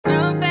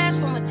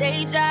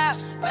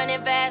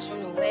running fast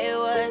from the way it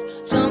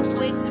was. Jump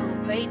quick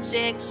to a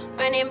paycheck,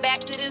 running back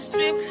to the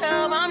strip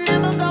club. I'm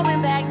never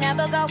going back,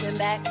 never going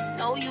back.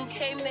 No, you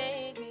can't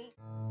make me.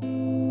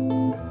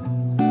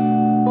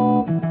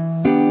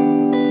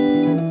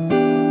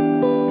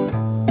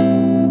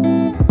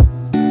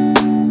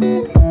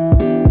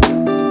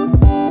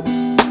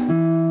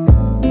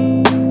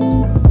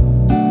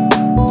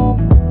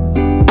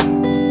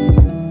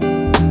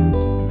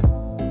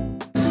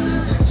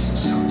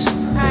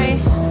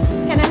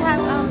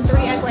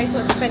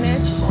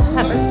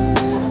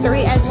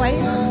 Three egg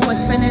whites with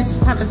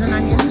spinach, peppers, and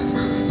onions.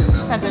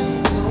 That's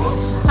it.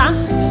 Huh?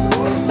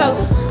 So,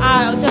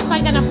 just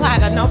like in a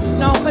platter, no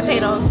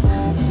potatoes.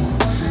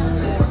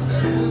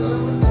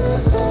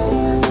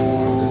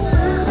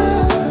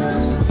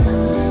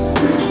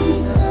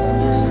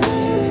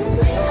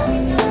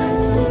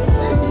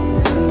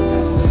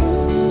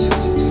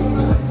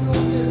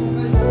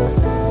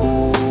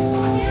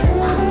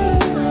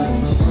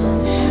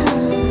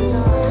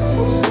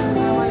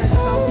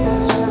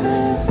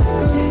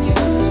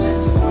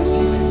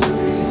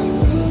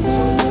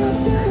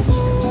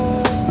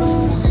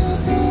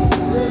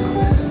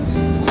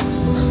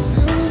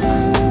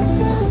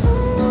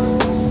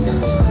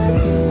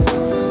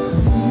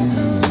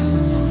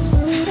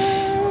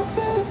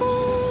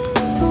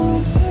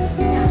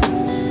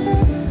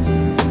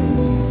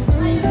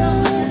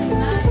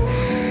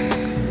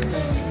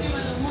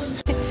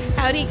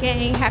 Howdy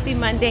gang, happy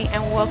Monday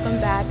and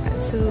welcome back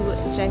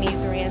to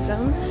Jenny's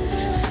Random.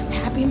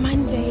 Happy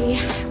Monday.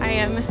 I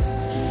am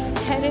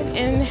headed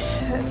in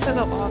to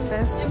the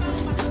office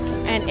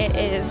and it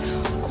is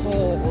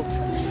cold.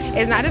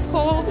 It's not as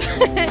cold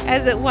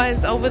as it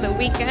was over the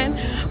weekend,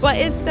 but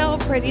it's still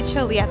pretty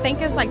chilly. I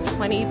think it's like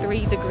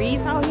 23 degrees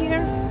out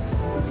here.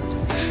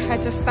 I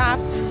just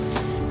stopped,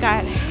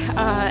 got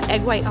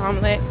egg white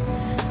omelet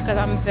because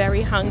I'm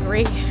very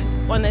hungry.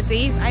 On the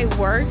days I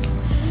work,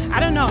 I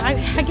don't know,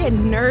 I get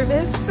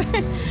nervous,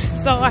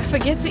 so I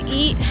forget to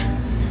eat.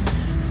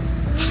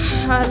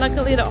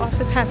 Luckily the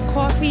office has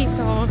coffee,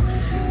 so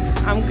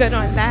I'm good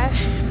on that,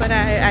 but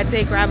I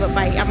did grab a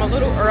bite. I'm a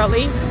little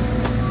early,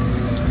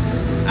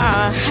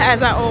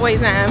 as I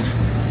always am.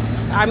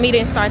 Our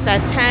meeting starts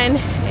at 10,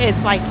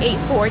 it's like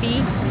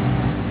 8:40,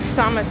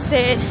 so I'm gonna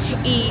sit,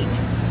 eat,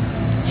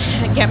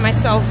 get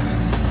myself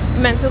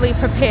mentally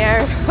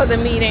prepared for the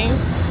meeting.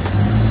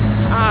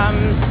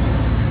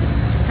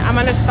 I'm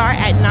gonna start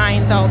at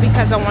 9 though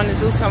because I want to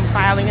do some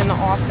filing in the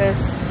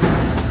office.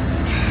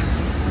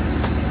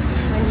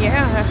 And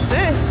yeah, that's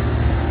it.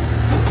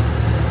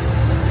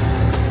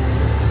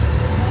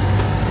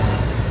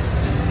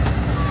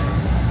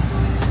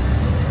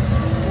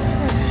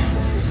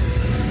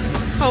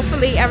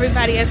 Hopefully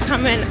everybody is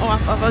coming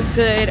off of a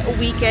good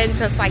weekend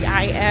just like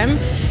I am.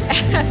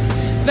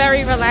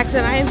 Very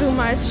relaxing. I didn't do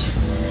much,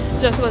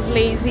 just was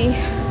lazy.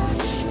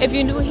 If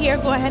you're new here,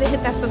 go ahead and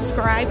hit that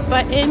subscribe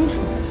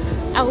button.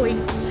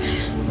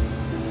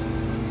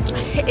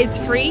 It's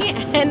free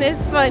and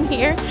it's fun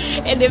here,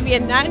 and if you're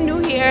not new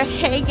here,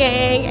 hey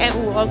gang,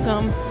 and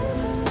welcome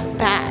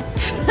back.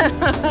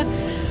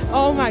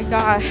 Oh my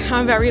god,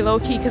 I'm very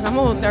low-key because I'm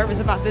a little nervous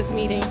about this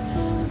meeting.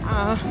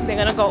 They're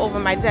gonna go over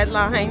my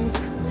deadlines,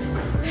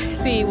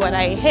 see what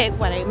I hit,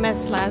 what I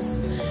missed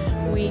last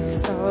week,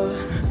 so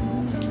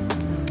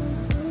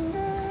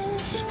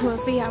we'll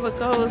see how it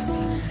goes.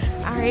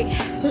 All right,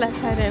 let's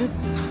head in.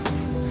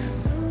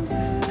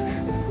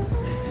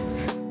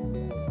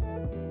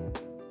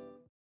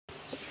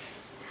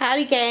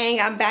 Howdy gang,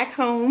 I'm back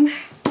home.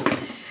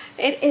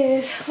 It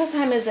is, what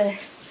time is it?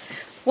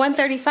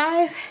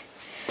 1:35.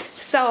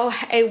 So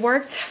I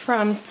worked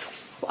from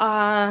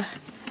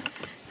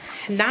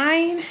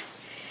 9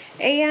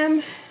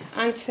 a.m.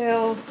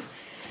 until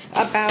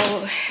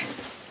about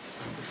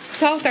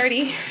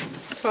 12:30,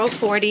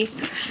 12:40.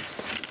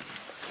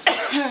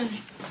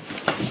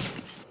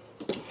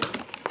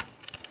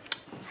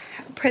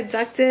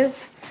 Productive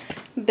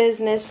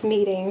business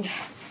meeting.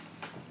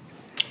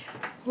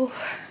 Ooh.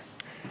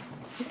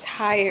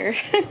 Tired.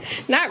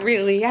 Not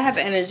really, I have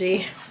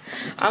energy.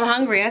 I'm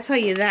hungry, I tell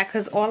you that,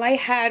 because all I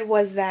had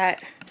was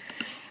that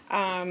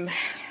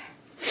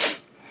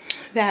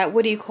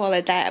what do you call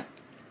it, that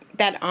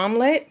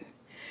omelet,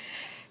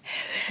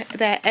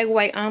 that egg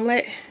white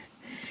omelet.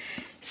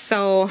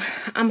 So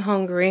I'm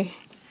hungry.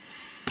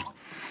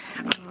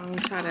 I'm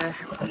trying to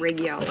rig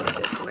y'all up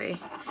this way.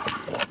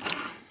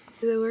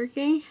 Is it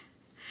working?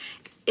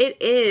 It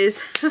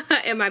is.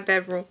 In my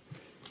bedroom.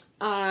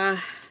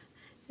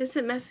 Is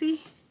it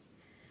messy?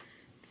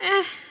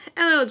 A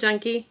little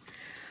junky.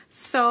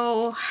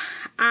 So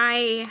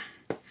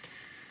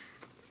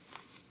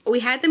we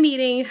had the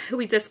meeting.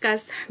 We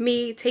discussed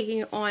me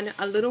taking on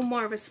a little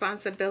more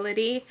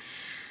responsibility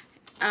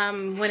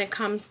when it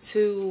comes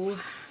to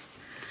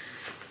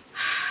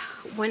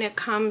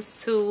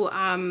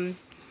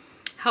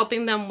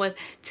helping them with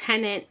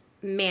tenant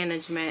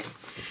management.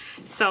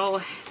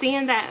 So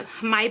seeing that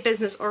my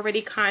business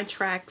already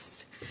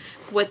contracts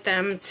with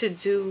them to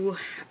do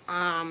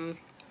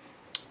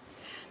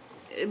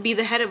be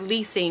the head of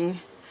leasing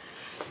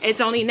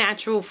it's only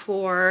natural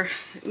for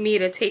me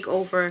to take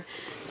over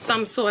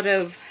some sort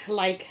of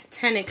like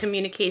tenant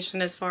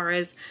communication as far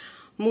as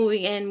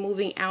moving in,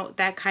 moving out,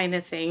 that kind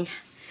of thing.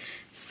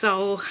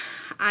 So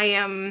I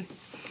am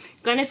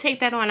gonna take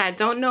that on. I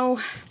don't know,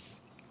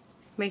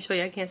 make sure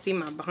y'all can't see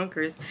my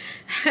bunkers.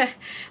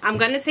 I'm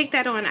gonna take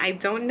that on. I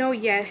don't know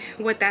yet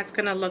what that's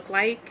gonna look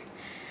like,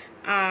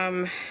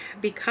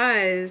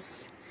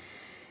 because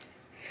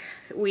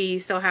we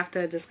still have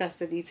to discuss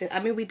the details.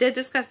 I mean, we did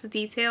discuss the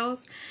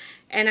details,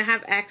 and I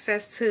have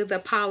access to the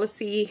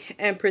policy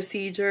and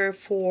procedure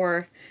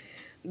for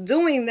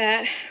doing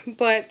that,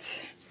 but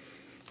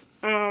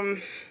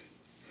you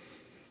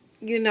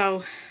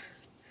know,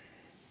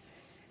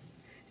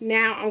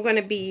 now I'm going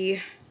to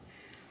be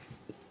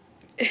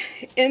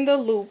in the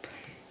loop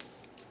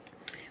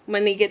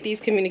when they get these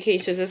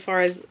communications as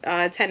far as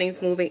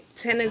tenants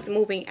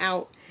moving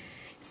out,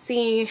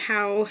 seeing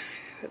how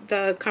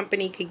the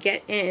company could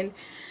get in,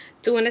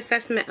 do an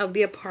assessment of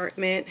the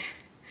apartment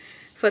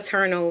for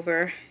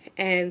turnover,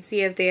 and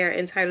see if they're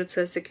entitled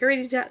to a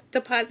security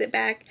deposit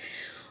back.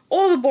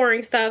 All the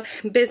boring stuff,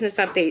 business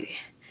update.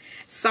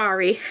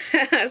 Sorry.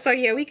 So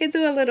yeah, we could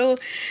do a little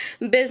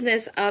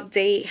business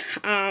update.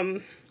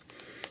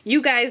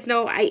 You guys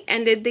know I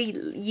ended the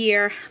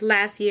year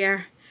last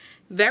year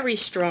very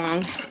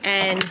strong,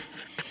 and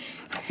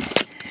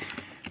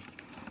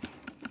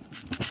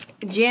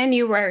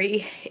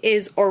January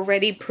is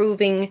already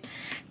proving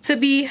to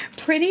be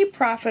pretty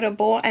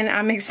profitable, and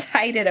I'm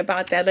excited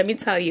about that, let me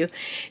tell you,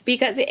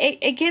 because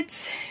it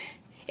gets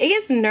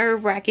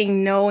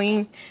nerve-wracking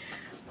knowing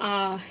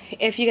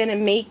if you're gonna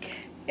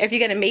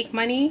make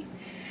money.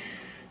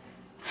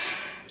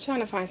 I'm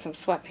trying to find some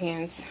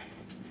sweatpants.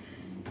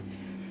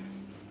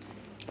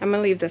 I'm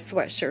gonna leave the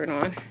sweatshirt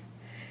on.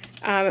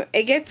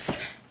 It gets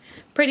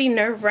pretty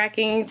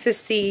nerve-wracking to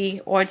see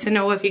or to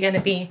know if you're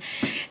gonna be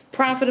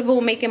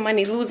profitable, making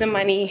money, losing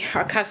money.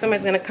 Our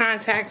customer's gonna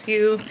contact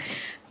you,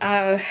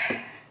 and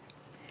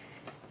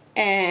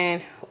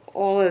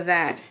all of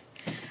that.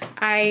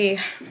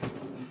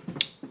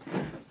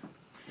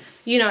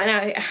 You know,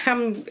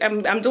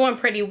 and I'm doing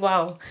pretty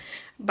well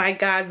by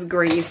God's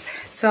grace.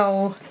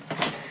 So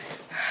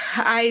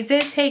I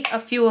did take a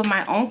few of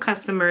my own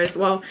customers.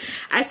 Well,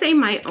 I say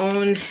my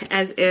own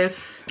as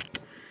if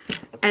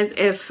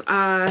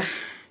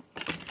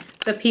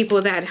the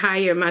people that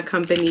hire my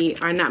company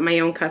are not my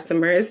own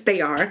customers. They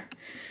are.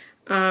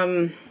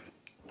 But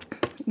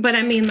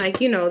I mean,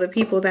 like, you know, the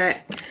people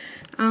that,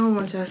 I don't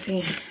want y'all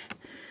see.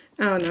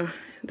 I don't know.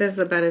 This is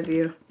a better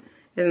view.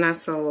 It's not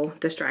so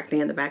distracting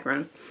in the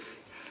background.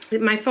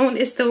 My phone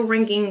is still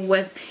ringing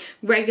with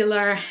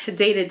regular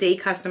day-to-day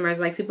customers,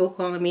 like people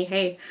calling me,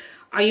 hey,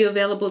 are you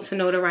available to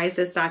notarize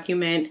this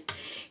document?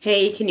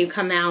 Hey, can you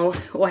come out?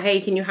 Or hey,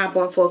 can you hop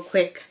on for a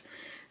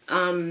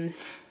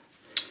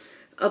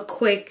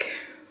quick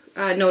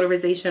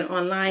notarization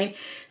online?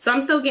 So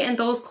I'm still getting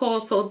those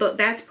calls, so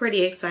that's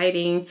pretty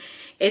exciting.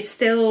 I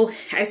still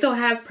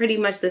have pretty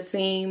much the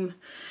same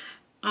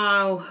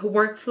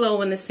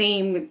workflow and the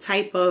same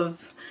type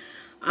of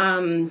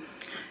the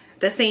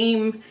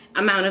same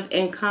amount of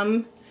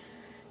income,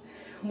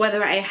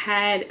 whether I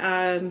had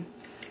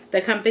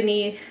the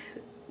company,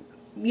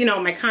 you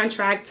know, my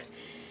contract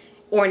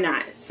or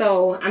not.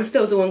 So I'm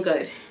still doing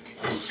good.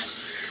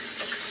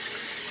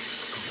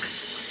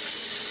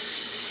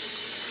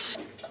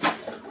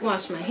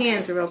 Wash my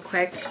hands real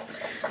quick.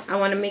 I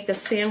want to make a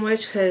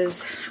sandwich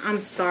because I'm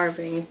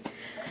starving.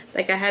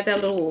 Like, I had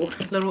that little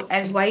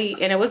egg white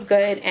and it was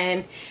good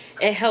and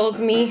it held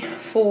me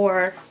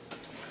for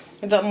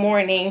the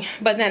morning,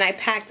 but then I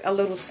packed a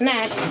little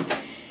snack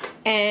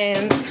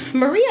and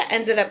Maria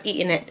ended up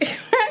eating it.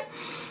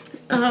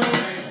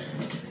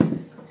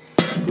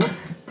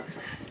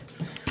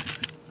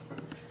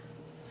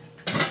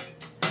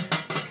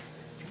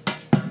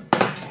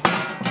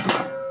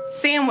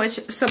 Sandwich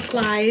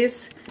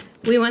supplies.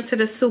 We went to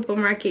the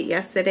supermarket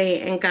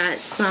yesterday and got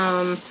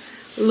some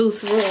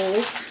loose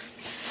rolls.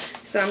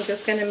 So I'm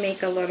just gonna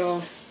make a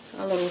little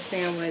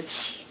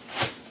sandwich.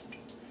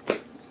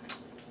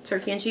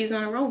 Turkey and cheese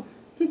on a roll.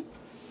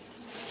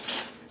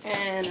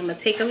 And I'm gonna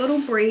take a little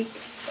break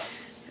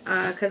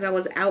because I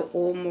was out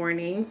all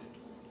morning.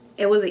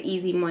 It was an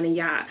easy morning,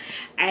 y'all.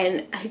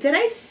 And did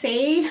I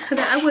say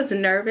that I was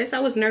nervous? I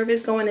was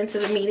nervous going into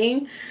the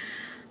meeting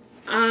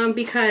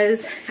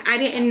because I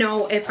didn't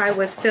know if I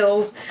was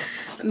still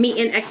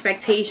meeting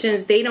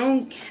expectations. They're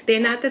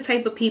not the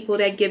type of people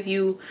that give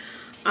you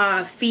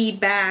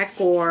feedback,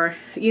 or,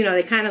 you know,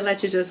 they kind of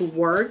let you just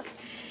work.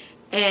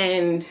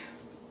 And,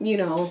 you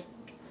know,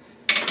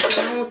 they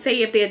don't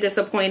say if they're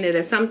disappointed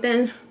or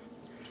something.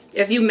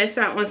 If you miss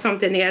out on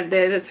something,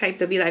 they're the type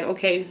to be like,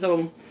 okay,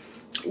 so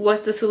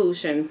what's the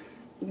solution?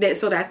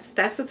 So that's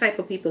the type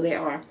of people they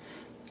are.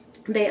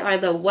 They are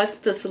the what's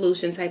the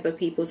solution type of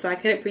people. So I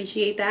can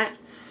appreciate that.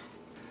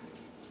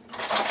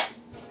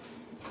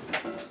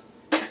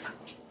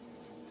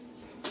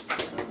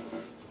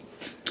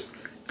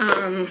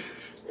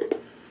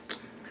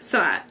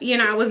 So, you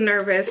know, I was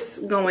nervous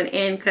going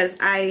in because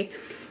I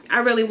I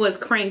really was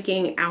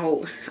cranking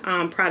out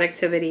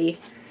productivity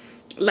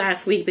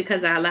last week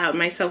because I allowed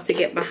myself to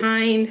get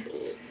behind.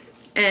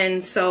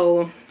 And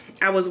so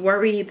I was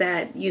worried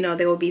that, you know,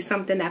 there will be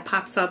something that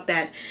pops up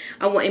that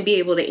I wouldn't be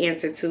able to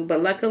answer to.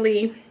 But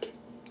luckily,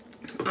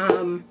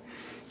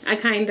 I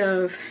kind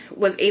of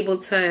was able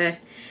to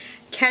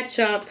catch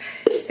up,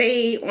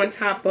 stay on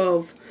top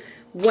of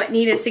what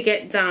needed to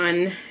get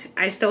done.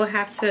 I still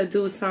have to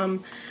do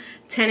some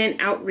tenant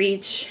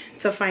outreach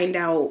to find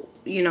out,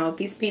 you know, if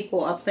these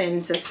people are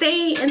planning to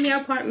stay in the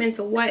apartment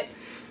or what.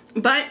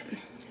 But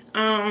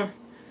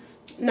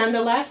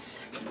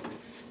nonetheless,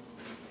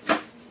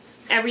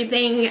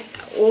 everything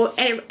or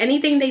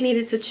anything they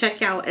needed to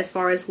check out as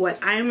far as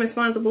what I am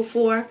responsible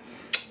for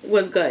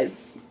was good.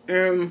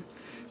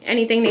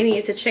 Anything they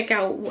needed to check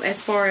out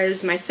as far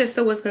as my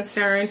sister was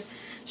concerned,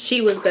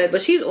 she was good.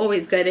 But she's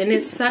always good, and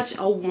it's such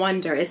a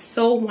wonder. It's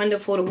so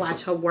wonderful to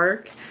watch her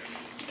work.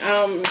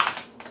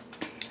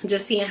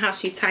 Just seeing how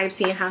she types,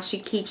 seeing how she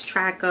keeps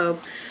track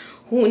of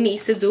who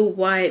needs to do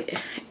what,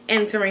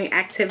 entering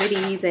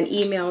activities and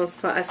emails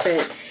for us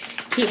to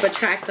keep a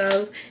track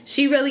of.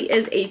 She really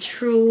is a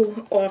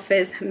true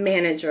office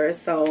manager.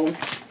 So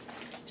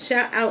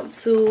shout out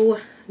to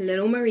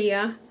little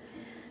Maria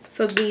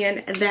for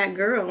being that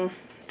girl.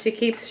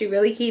 She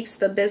really keeps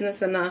the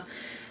business and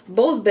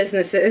both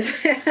businesses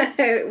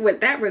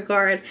with that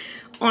regard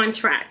on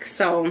track.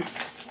 So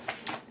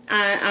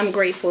I'm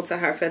grateful to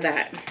her for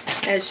that.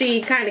 And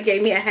she kind of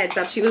gave me a heads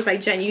up. She was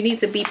like, Jen, you need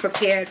to be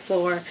prepared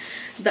for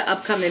the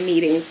upcoming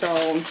meeting.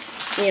 So,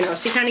 you know,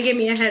 she kind of gave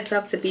me a heads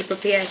up to be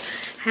prepared,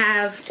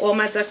 have all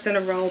my ducks in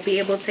a row, be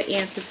able to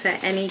answer to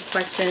any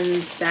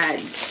questions that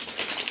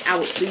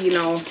you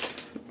know,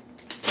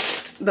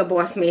 the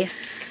boss me.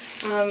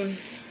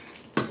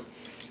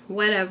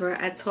 Whatever,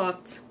 I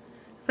talked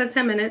for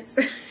 10 minutes.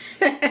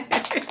 I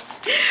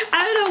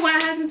don't know why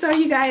I have to tell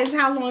you guys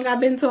how long I've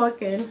been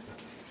talking.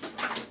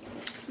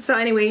 So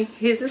anyway,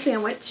 here's the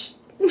sandwich.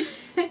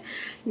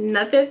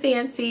 Nothing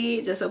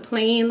fancy, just a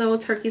plain little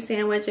turkey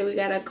sandwich. And we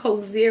got a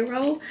Coke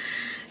Zero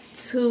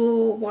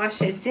to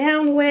wash it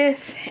down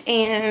with.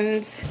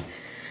 And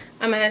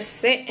I'm gonna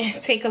sit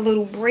and take a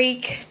little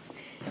break,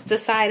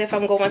 decide if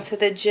I'm going to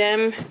the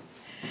gym.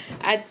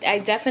 I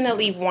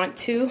definitely want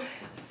to.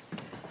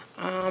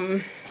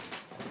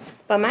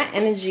 But my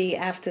energy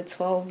after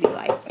 12 be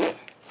like,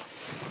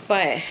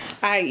 but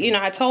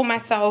I told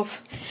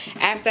myself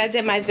after I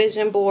did my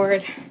vision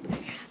board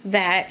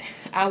that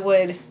I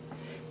would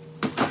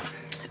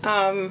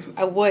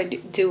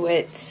do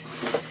it,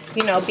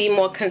 you know, be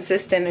more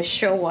consistent and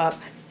show up.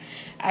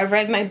 I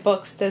read my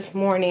books this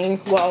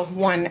morning. Well,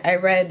 I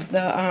read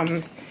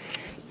the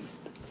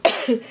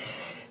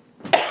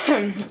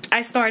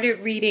I started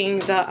reading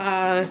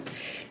the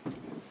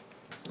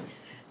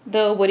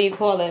what do you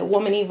call it,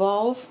 Woman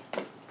Evolve.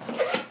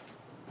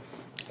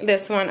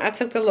 This one, I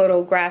took the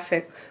little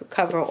graphic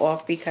cover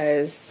off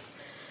because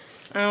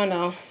I don't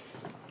know,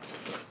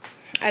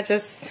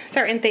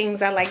 certain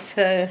things I like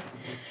to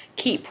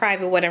keep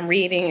private what I'm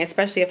reading,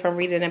 especially if I'm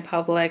reading in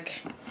public.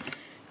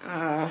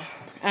 I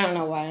don't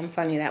know why I'm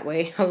funny that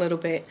way a little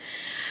bit.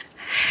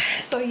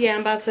 So yeah,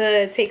 I'm about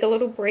to take a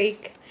little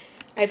break.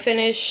 I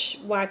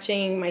finished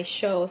watching my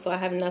show, so I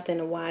have nothing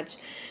to watch,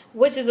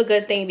 which is a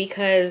good thing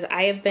because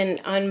I have been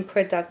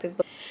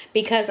unproductive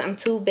because I'm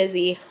too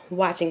busy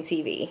watching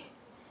TV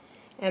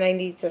and I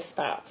need to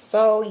stop.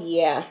 So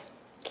yeah,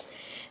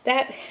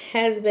 that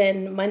has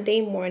been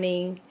Monday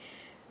morning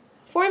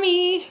for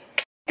me.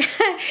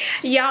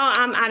 Y'all,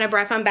 I'm out of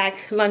breath. I'm back.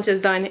 Lunch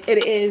is done.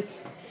 It is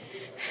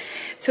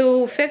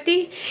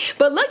 2:50.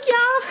 But look,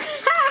 y'all,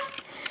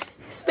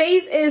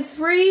 space is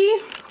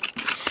free.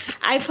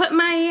 I put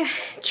my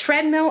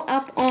treadmill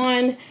up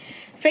on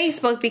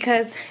Facebook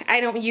because I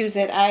don't use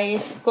it.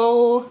 I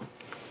go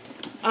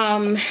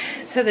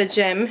to the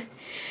gym.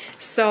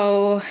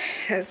 So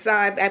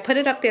I put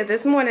it up there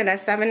this morning at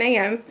 7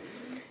 a.m.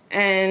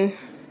 and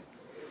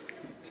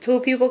 2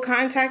 people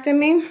contacted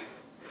me.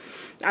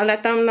 I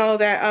let them know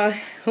that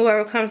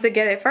whoever comes to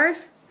get it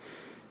first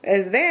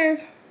is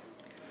there.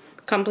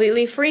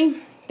 Completely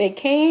free. They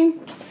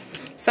came.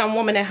 Some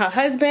woman and her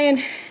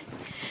husband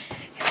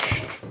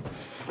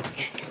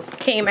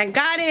came and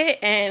got it,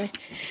 and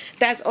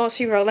that's all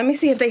she wrote. Let me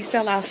see if they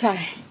still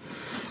outside.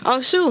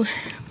 Oh shoot.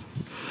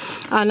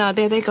 Oh no,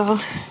 there they go.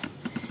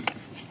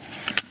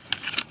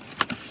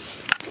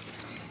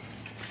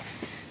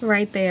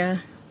 Right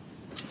there.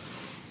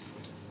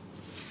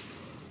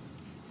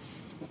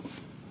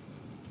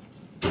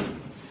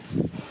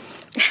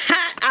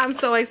 I'm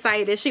so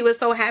excited. She was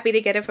so happy to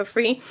get it for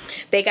free.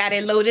 They got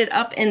it loaded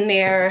up in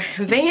their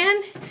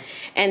van,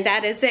 and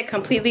that is it,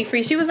 completely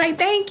free. She was like,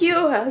 thank you.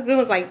 Her husband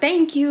was like,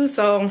 thank you.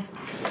 So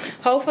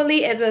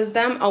hopefully it does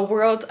them a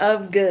world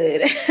of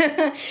good.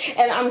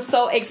 And I'm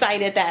so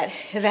excited that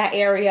that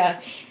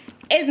area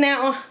is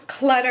now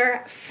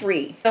clutter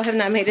free. I have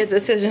not made a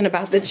decision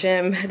about the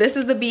gym. This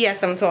is the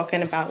BS I'm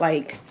talking about.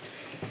 Like,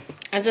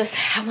 I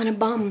want a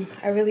bum.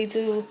 I really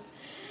do.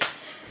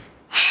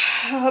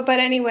 But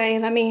anyway,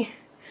 let me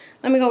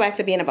go back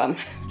to being a bum.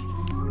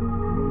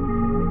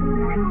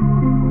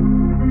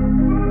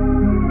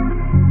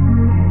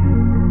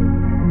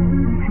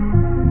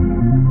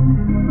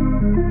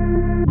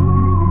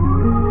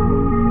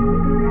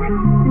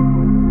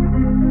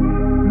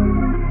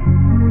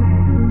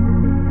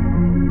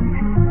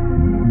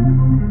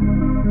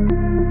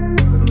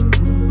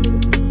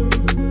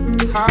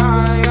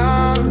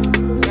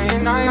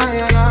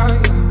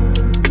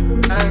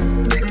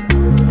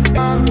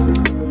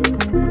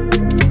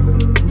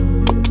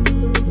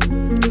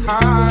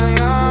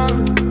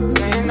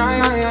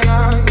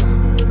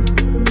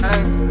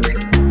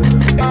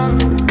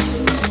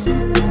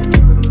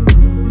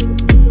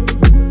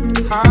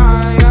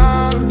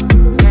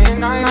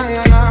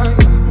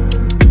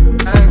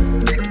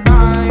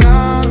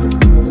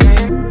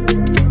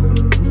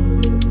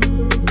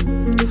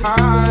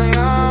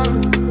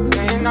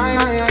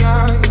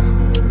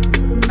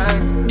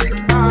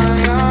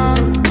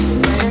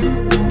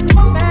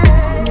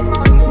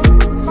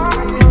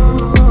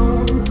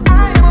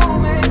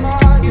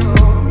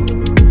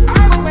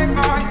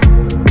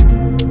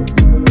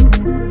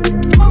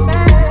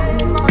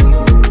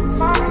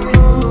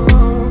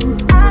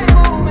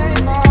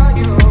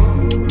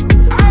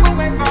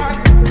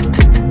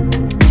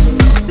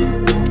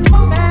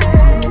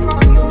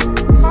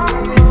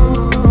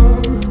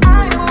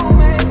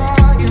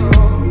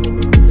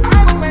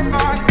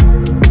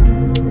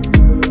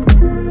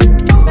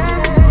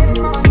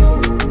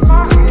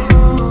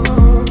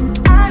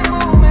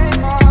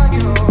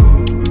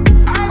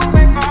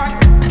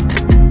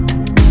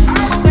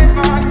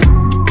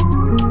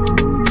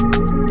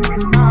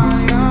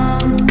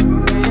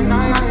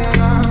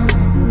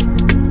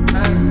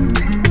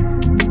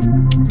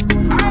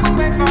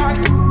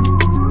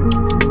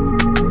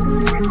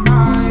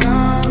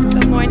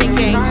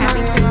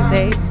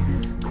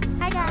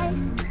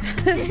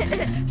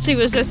 She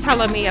was just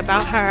telling me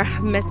about her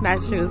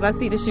mismatched shoes. Let's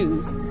see the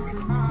shoes.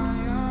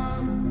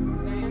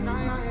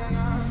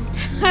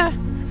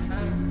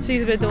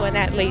 She's been doing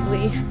that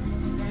lately.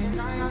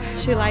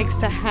 She likes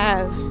to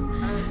have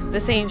the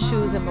same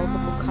shoes in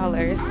multiple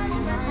colors.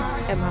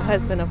 And my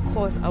husband, of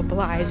course,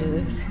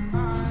 obliges.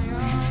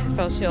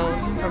 So she'll,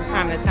 from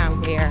time to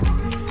time, wear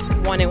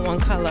one in one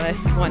color,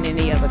 one in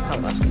the other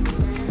color.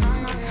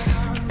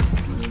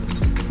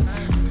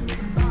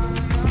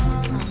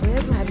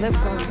 Where's my lip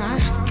gloss,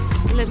 huh?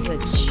 Lips are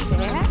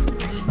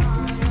chapped.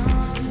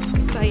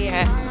 So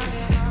yeah,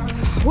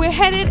 we're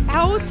headed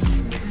out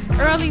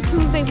early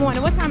Tuesday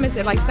morning. What time is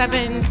it? Like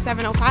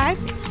 7:05?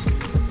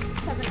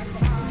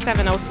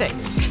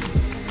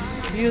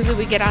 7:06. Usually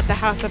we get out the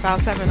house about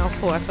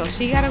 7:04. So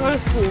she gotta go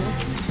to school,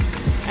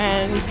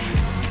 and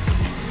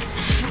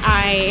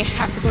I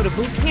have to go to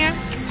boot camp.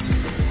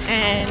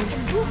 And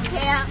boot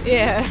camp?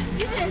 Yeah.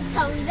 You didn't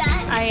tell me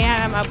that. I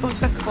am. I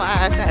booked a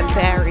class at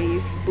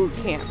Barry's boot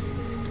camp.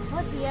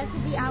 So you have to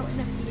be out in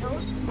the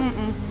field?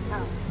 Mm-mm.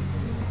 Oh.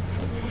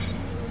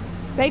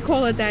 They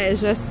call it that.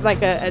 It's just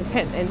like a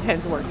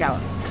intense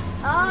workout.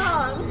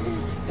 Oh.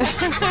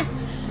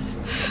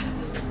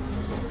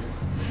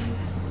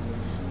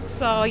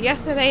 So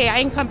yesterday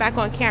I didn't come back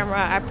on camera.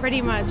 I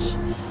pretty much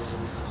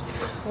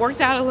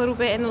worked out a little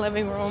bit in the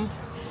living room,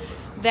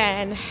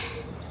 then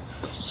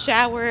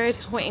showered,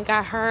 went and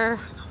got her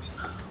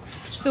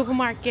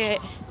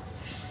supermarket,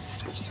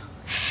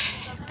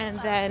 and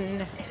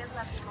then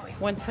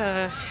went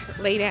to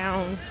lay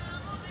down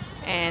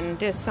and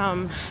did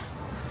some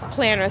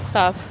planner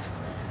stuff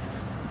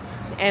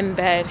in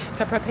bed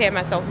to prepare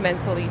myself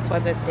mentally for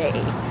the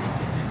day.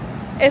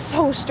 It's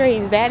so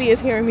strange. Daddy is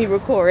hearing me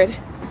record.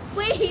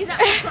 Wait, he's on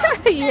the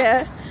phone.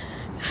 Yeah.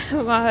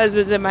 My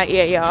husband's in my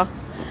ear, y'all.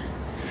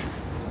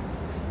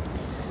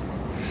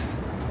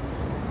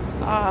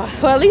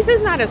 Well, at least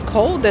it's not as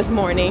cold this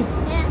morning.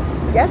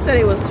 Yeah.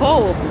 Yesterday was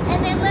cold.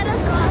 And they let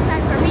us go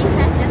outside for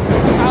recess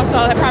yesterday.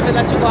 Also, they probably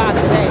let you go out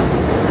today.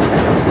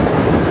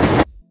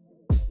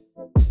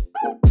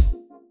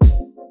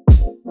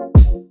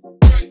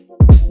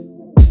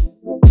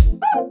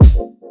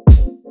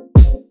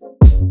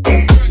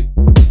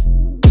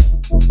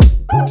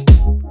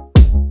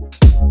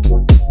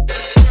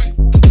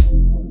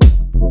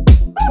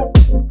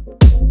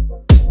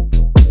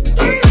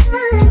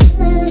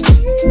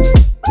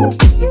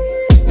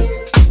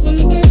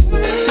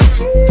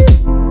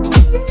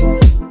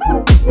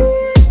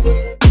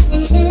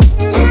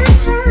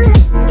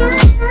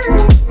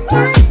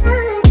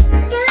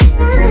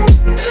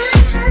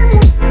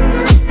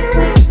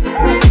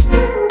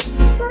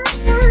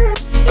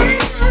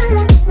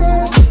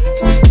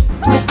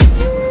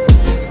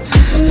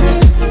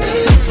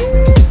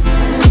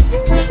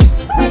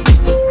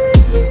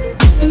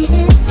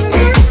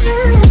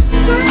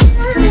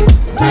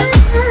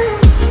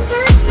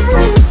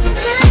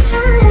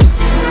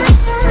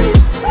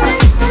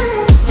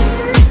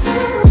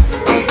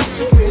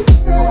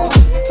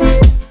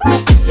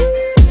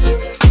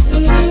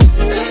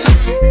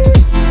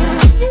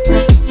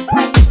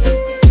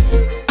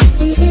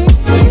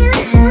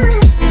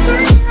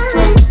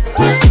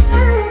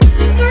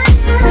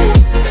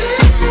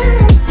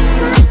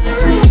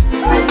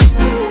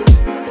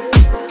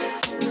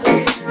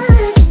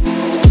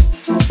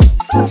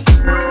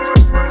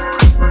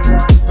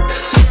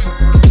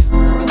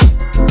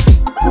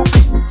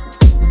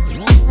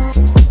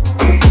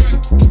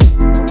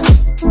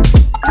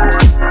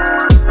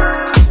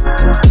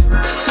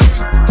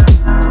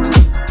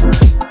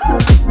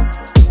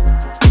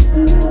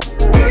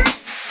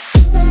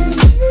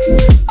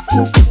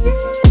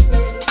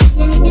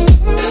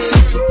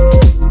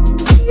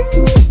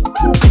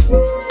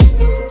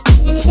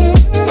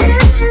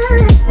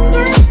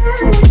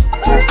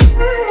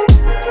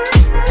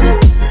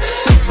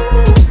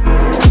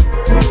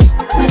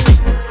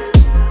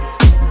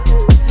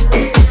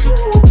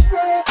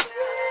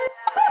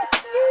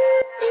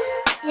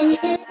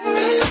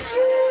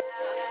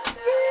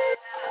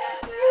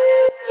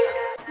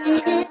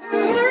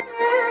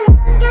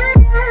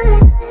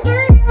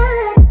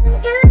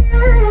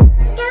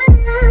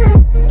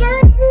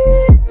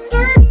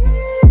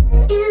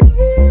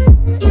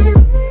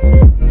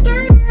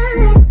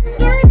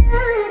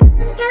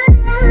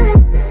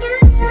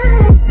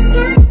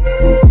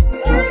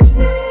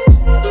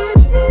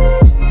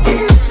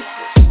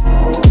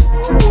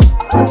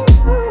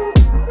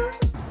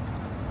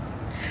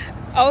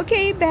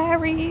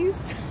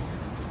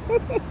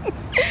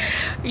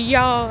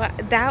 Y'all,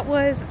 that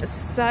was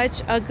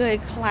such a good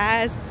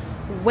class.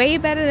 Way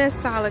better than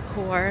solid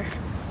core.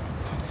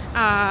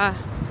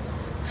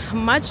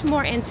 Much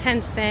more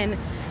intense than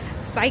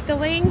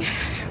cycling.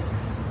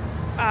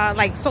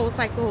 Like Soul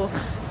Cycle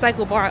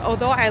Bar.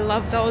 Although I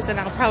love those and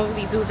I'll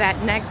probably do that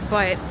next.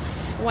 But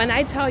when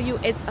I tell you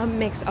it's a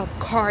mix of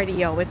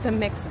cardio, it's a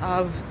mix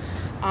of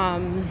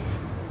I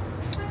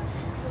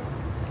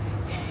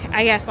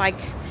guess like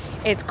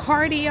it's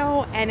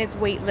cardio and it's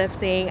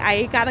weightlifting.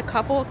 I got a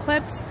couple of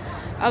clips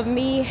of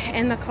me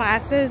in the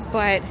classes,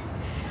 but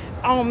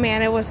oh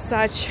man, it was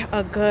such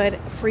a good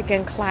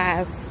freaking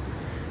class.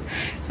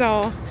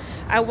 So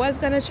I was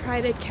gonna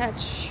try to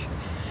catch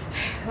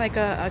like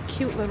a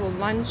cute little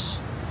lunch,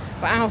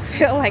 but I don't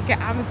feel like it.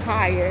 I'm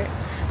tired.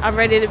 I'm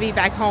ready to be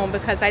back home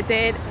because I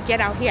did get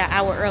out here an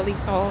hour early,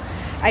 so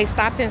I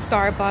stopped in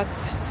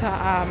Starbucks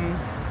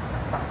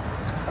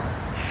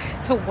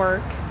to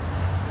work.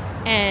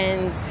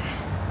 And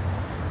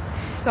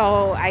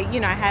so I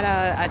had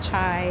a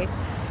chai,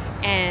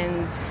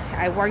 and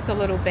I worked a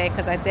little bit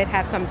because I did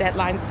have some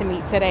deadlines to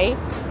meet today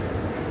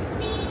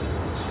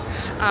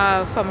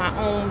for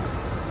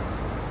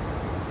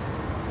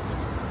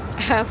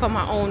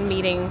my own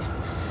meeting.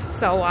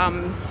 So I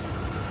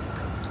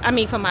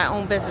mean for my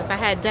own business. I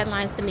had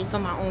deadlines to meet for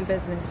my own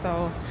business.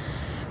 So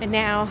and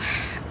now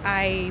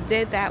I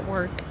did that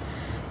work,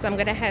 so I'm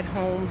gonna head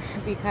home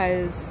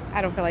because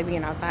I don't feel like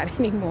being outside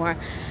anymore.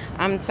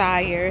 I'm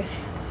tired.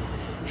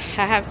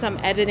 I have some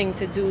editing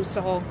to do,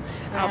 so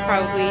I'll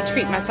probably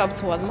treat myself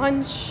to a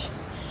lunch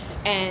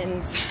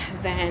and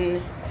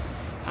then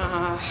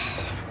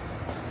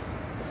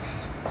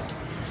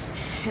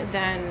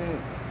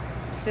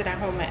sit at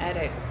home and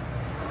edit.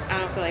 I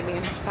don't feel like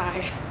being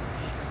outside.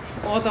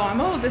 Although I'm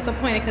a little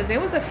disappointed because there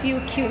was a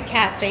few cute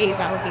cafes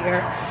out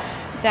here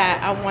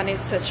that I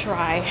wanted to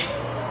try.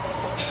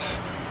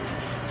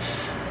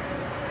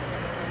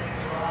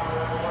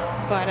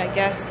 But I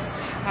guess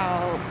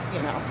I'll,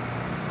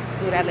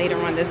 do that later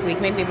on this week.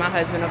 Maybe my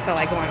husband will feel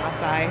like going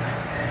outside.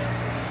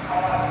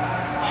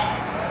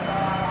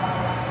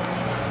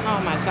 Oh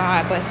my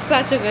God, but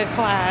such a good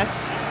class.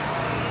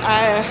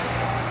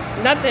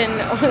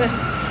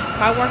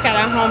 My workout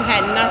at home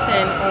had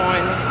nothing on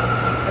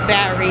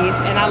batteries,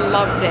 and I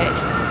loved it.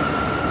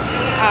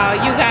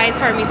 You guys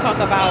heard me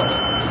talk about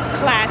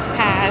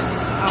ClassPass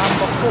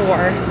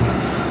before,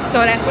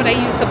 so that's what I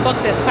use to book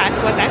this class.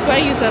 But that's what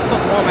I use to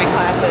book all my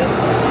classes.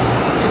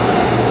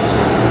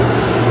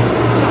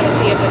 Trying to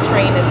see if the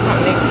train is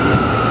coming.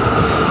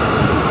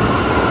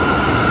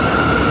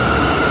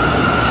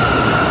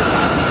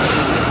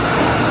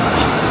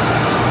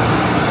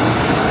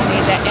 I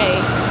need the A.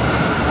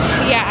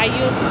 Yeah, I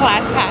use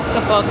ClassPass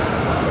to book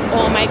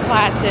all my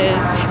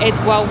classes. It's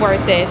well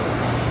worth it.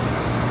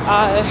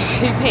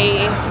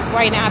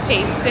 Right now I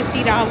pay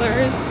 $50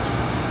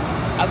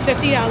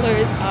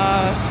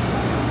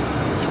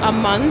 a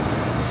month,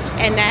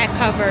 and that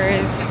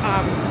covers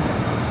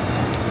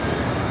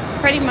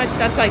pretty much,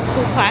 that's like 2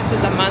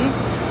 classes a month.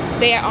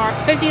 There are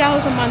 $50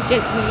 a month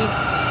gets me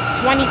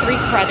 23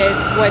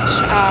 credits, which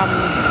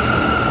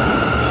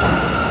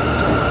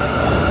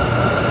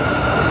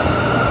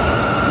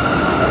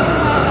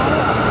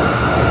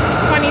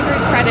 23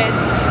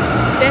 credits.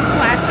 This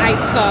class I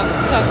took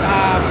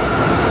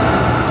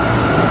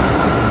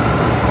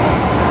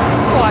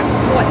cost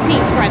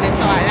 14 credits,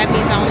 so that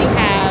means I only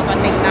have, I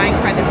think, 9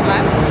 credits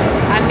left.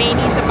 I may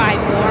need to buy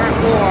more,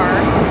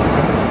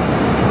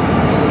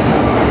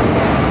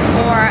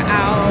 or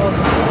I'll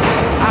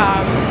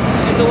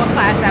do a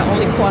class that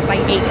only costs like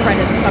 8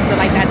 credits or something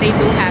like that. They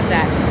do have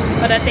that,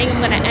 but I think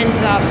I'm gonna end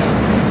up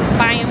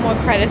buying more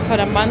credits for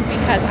the month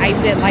because I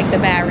did like the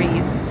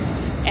berries,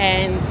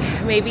 and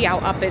maybe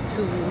I'll up it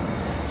to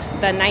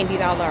the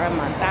 $90 a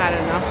month. I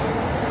don't know,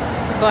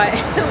 but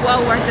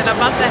well worth it. I'm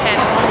about to head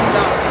home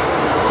though.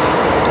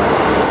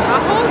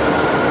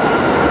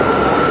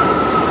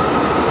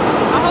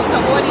 I hope the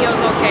audio's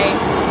okay.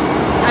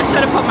 I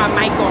should have put my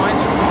mic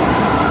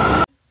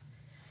on.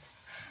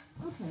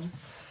 Okay.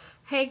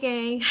 Hey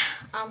gang,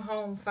 I'm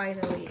home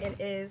finally.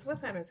 It is,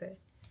 what time is it?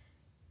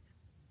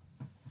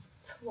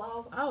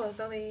 12. Oh,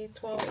 it's only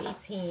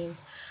 12:18.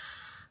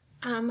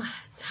 I'm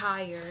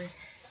tired.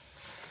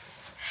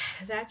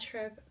 That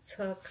trip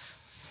took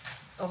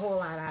a whole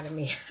lot out of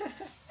me.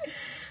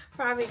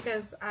 Probably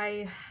because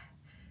I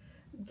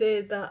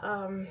did the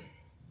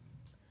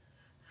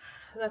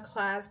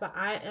class, but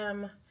I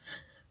am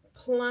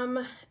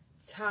plumb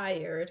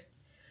tired,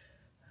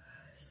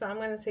 so I'm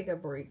gonna take a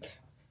break.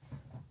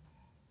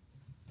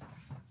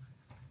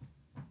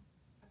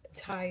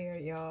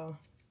 Tired, y'all,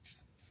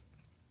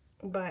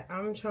 but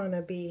I'm trying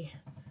to be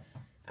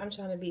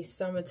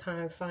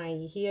summertime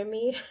fine. You hear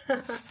me?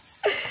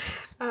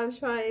 I'm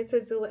trying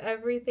to do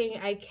everything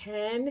I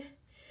can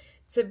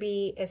to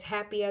be as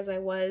happy as I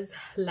was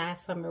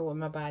last summer with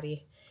my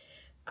body.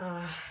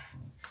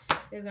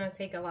 It's gonna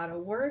take a lot of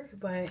work,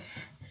 but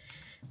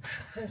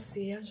let's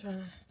see. I'm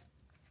trying to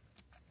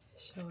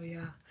show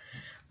y'all.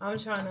 I'm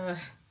trying to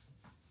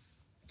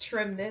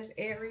trim this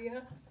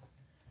area.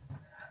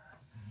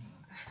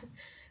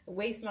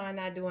 waistline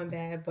not doing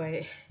bad,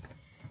 but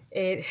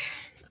it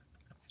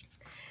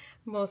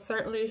most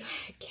certainly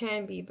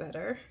can be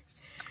better.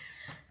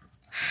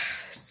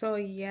 So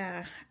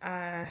yeah,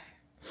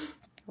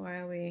 why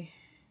are we?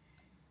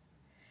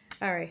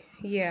 All right,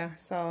 yeah,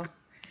 so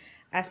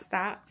I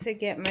stopped to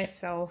get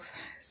myself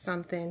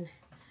something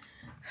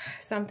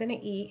to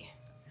eat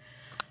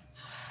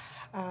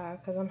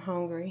because I'm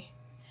hungry.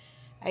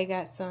 I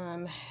got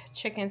some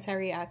chicken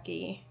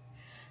teriyaki.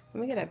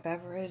 Let me get a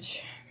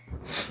beverage.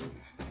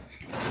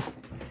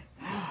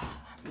 Oh,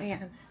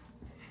 man.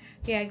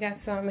 Yeah, I got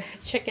some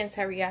chicken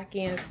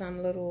teriyaki and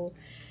some little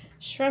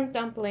shrimp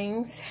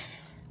dumplings.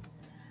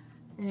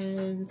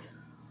 And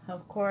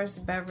of course,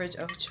 beverage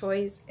of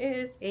choice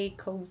is a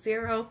Coke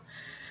Zero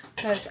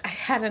because I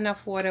had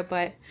enough water,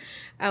 but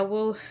I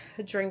will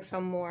drink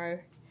some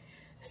more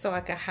so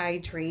I could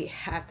hydrate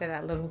after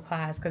that little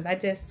class because I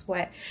did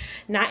sweat.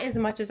 Not as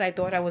much as I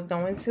thought I was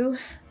going to,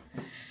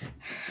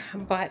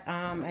 but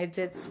I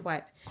did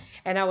sweat.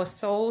 And I was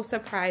so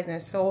surprised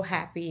and so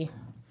happy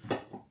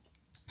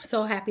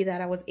that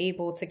I was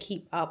able to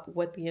keep up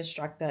with the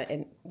instructor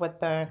and with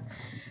the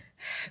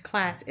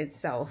class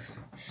itself.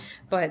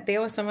 But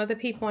there were some other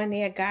people in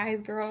there,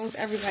 guys, girls,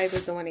 everybody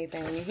was doing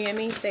anything. You hear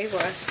me?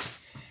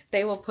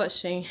 They were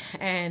pushing,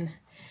 and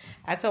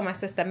I told my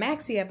sister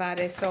Maxie about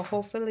it. So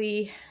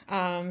hopefully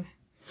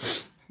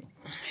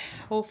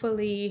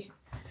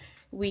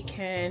we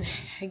can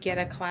get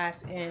a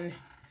class in.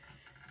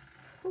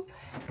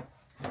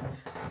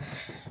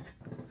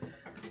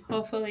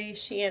 Hopefully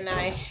she and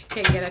I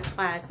can get a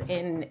class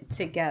in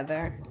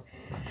together.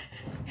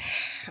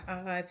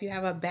 If you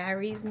have a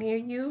Barry's near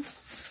you,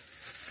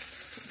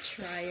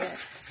 try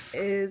it.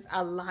 It is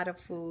a lot of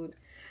food.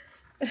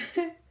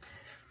 I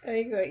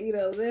ain't gonna eat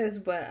all this,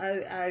 but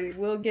I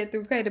will get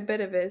through quite a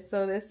bit of it.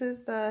 So this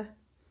is the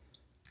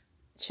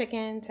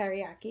chicken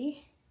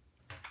teriyaki.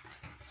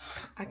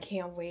 I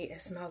can't wait.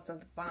 It smells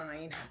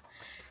divine.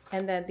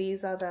 And then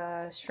these are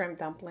the shrimp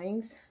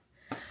dumplings.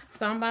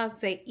 So I'm about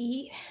to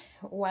eat,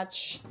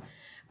 watch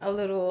a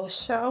little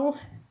show.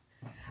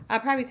 I'll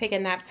probably take a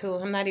nap too.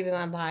 I'm not even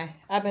gonna lie.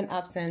 I've been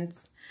up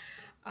since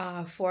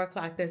 4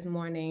 o'clock this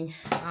morning.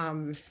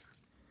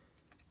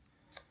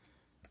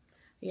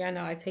 Yeah, I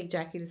know. I take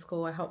Jackie to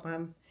school. I help my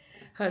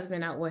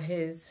husband out with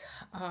his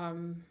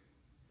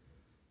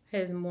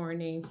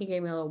morning. He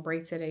gave me a little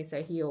break today,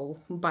 so he'll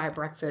buy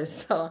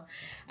breakfast. So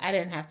I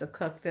didn't have to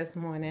cook this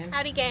morning.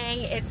 Howdy,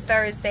 gang. It's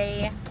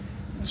Thursday,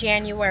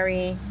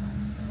 January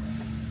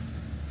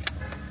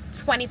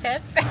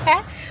 25th.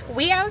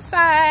 We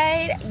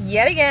outside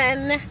yet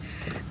again.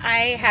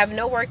 I have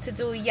no work to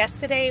do.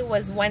 Yesterday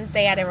was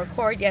Wednesday. I didn't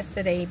record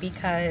yesterday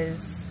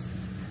because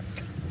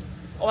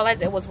all I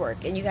did was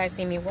work, and you guys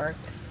see me work.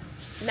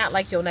 Not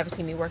like you'll never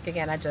see me work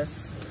again. I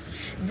just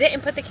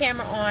didn't put the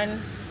camera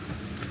on.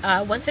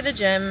 Went to the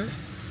gym,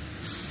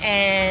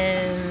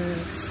 and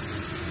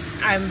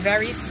I'm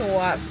very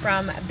sore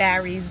from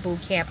Barry's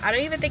Bootcamp. I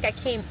don't even think I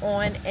came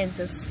on and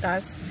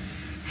discussed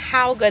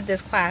how good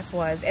this class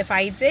was. If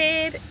I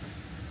did,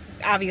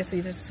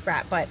 obviously this is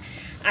scrap, but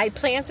I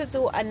plan to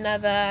do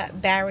another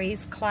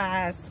Barry's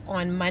class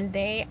on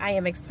Monday. I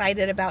am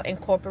excited about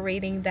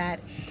incorporating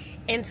that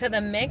into the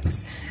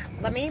mix.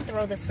 Let me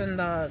throw this in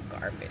the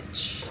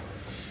garbage.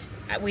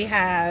 We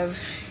have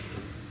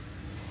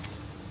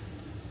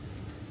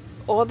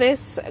all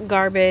this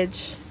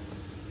garbage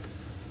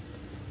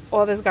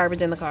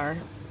in the car.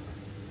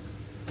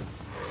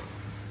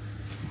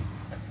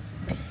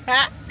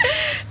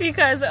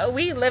 Because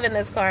we live in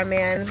this car,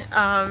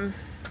 man.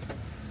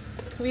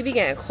 We be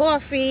getting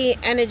coffee,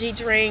 energy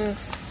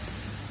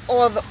drinks,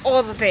 all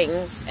the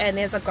things, and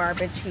there's a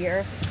garbage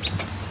here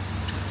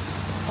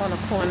on the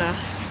corner.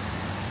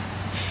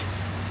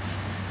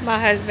 My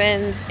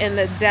husband's in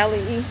the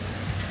deli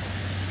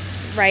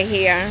right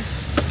here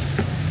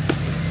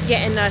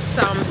getting us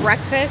some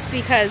breakfast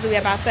because we're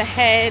about to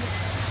head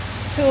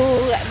to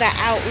the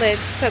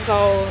outlets to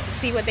go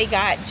see what they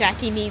got.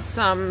 Jackie needs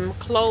some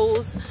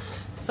clothes.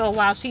 So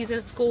while she's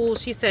in school,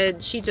 she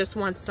said she just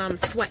wants some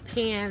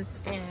sweatpants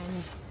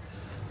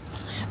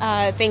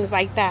and things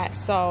like that.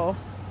 So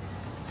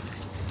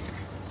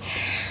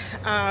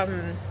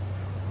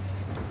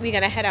we're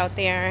gonna head out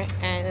there,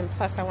 and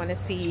plus I want to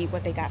see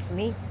what they got for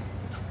me.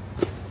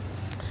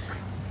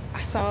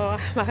 So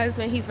my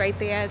husband, he's right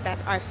there.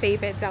 That's our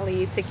favorite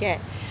deli to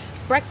get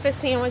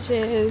breakfast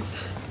sandwiches,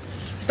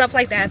 stuff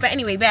like that. But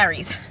anyway,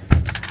 Barry's.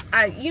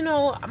 You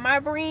know, my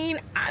brain,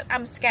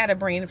 I'm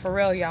scatterbrained for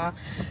real, y'all.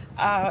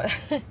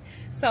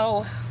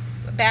 So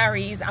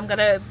Barry's, I'm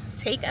gonna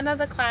take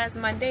another class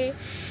Monday.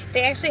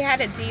 They actually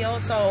had a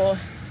deal, so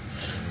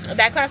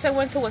that class I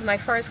went to was my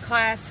first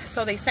class,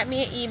 so they sent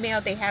me an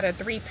email. They had a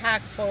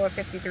 3-pack for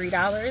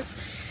 $53,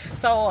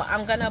 so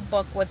I'm gonna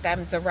book with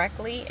them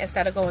directly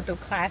instead of going through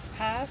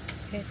ClassPass,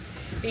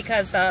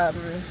 because the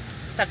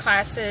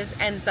classes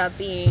ends up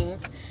being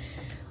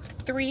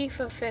 3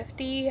 for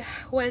 $50.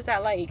 What is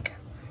that, like?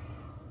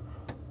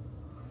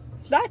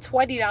 Not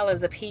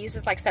 $20 a piece,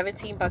 it's like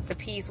 17 bucks a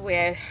piece,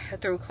 where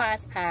through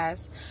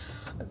ClassPass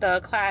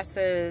the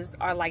classes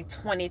are like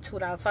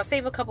 $22. So I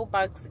save a couple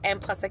bucks, and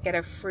plus I get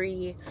a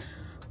free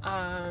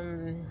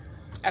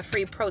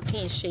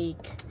protein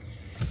shake.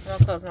 I'm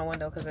gonna close my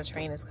window because the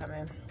train is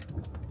coming.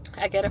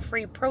 I get a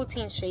free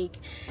protein shake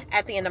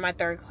at the end of my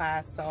 3rd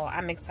class, so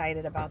I'm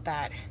excited about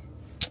that.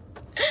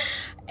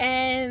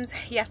 And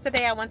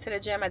yesterday I went to the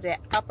gym. I did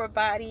upper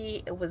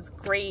body. It was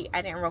great.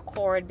 I didn't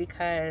record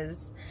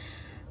because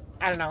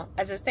I don't know,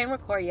 I just didn't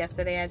record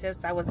yesterday.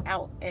 I was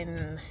out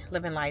and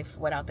living life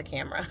without the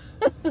camera.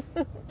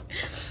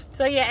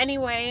 So yeah,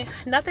 anyway,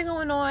 nothing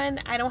going on.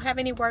 I don't have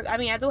any work. I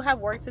mean, I do have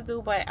work to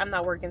do, but I'm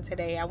not working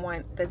today. I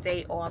want the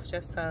day off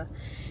just to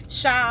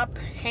shop,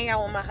 hang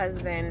out with my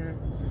husband,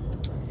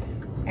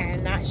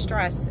 and not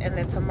stress. And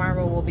then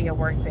tomorrow will be a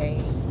work day,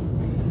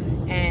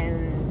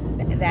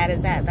 and that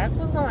is that. That's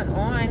what's going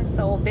on.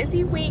 So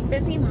busy week,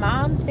 busy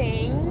mom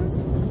things.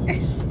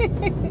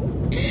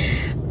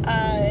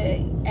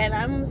 And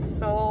I'm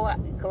so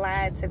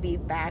glad to be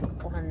back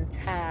on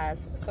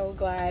task. So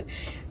glad.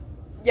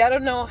 Y'all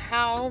don't know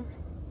how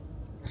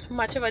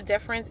much of a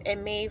difference it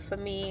made for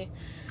me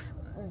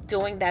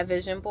doing that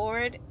vision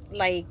board.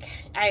 Like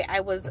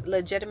I was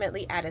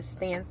legitimately at a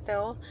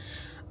standstill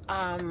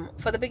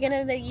for the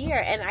beginning of the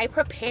year, and I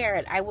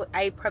prepared.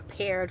 I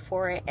prepared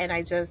for it, and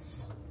I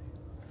just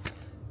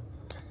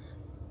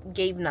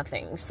gave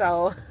nothing.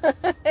 So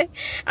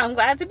I'm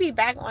glad to be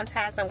back on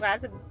task. I'm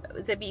glad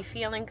to be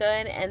feeling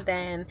good. And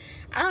then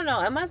I don't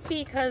know, it must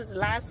be because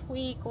last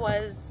week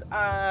was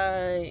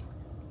Aunt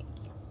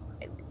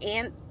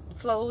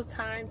Flo's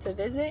time to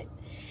visit,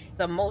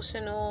 the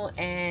emotional,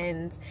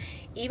 and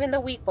even the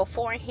week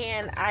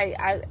beforehand,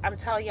 I'm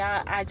telling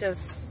y'all, I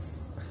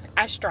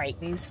strike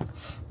these.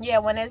 Yeah,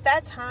 when it's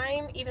that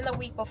time, even the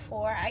week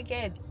before, I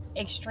get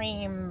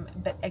extremely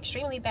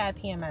bad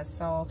PMS.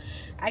 So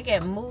I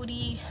get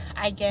moody,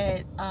 I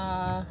get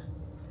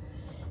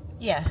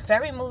yeah,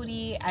 very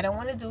moody. I don't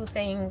want to do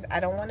things, I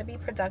don't want to be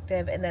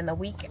productive, and then the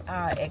week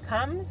it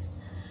comes,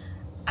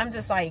 I'm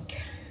just like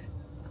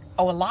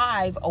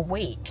alive,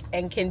 awake,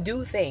 and can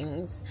do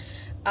things.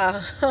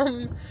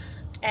 And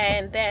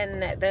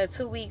then the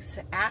 2 weeks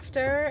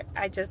after,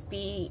 I just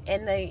be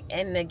in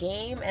the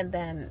game, and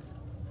then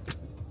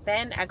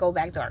I go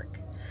back dark.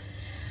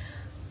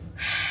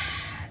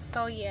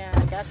 So yeah,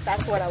 I guess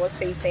that's what I was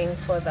facing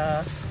for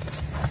the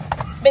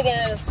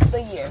beginning of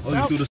the year.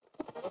 Oh, you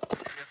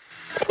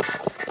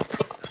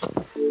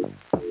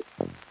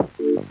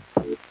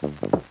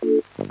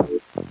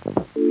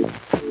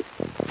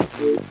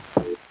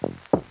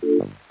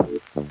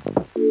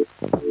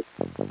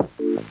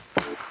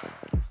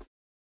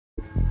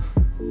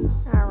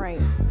All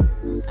right,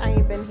 I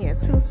ain't been here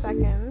 2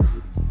 seconds.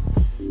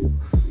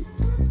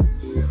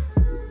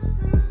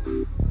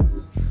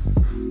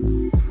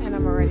 And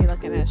I'm already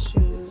looking at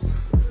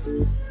shoes.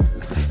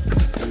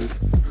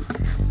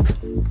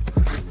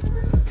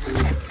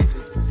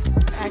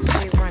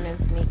 Actually running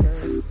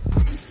sneakers.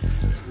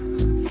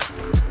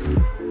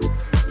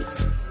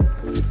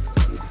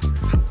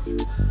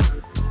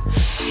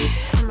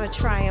 I'm gonna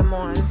try them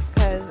on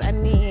because I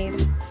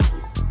need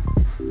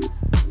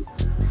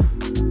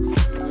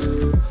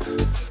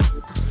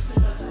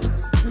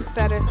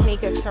better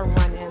sneakers to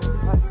run in.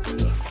 Let's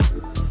see.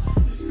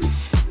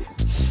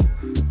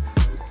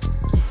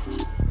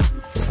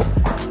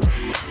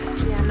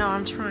 Yeah, I know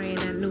I'm trying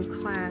a new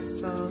class,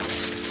 so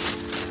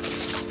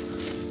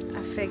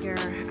I figure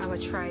I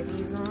would try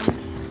these on.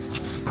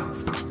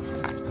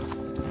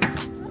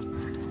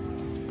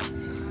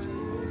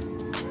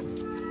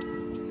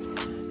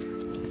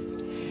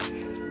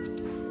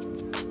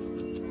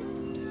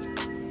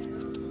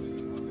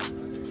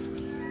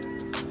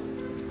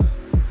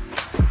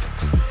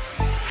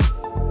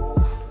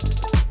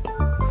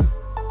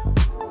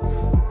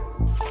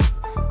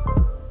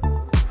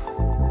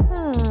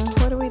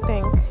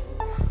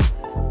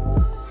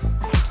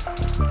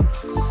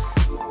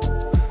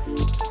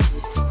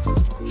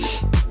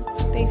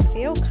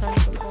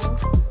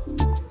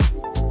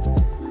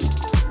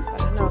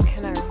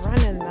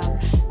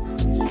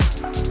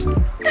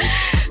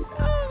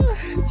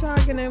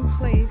 In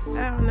place,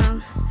 I don't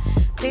know.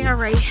 They are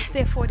right.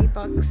 They're 40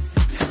 bucks,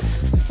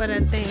 but I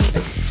think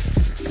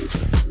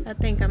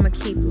I'm gonna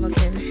keep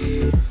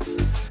looking.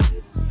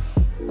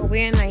 But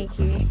we're in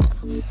Nike,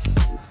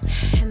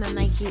 in the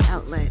Nike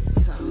outlet,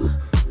 so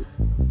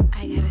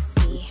I gotta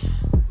see.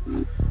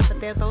 But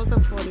those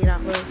are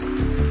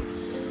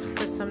 $40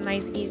 for some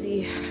nice,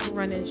 easy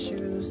running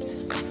shoes.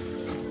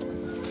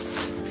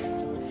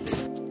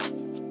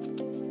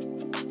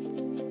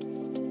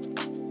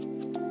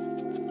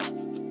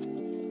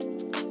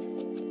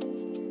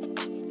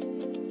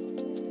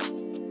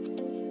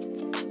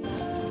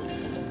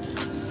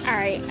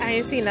 Alright, I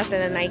didn't see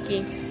nothing in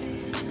Nike.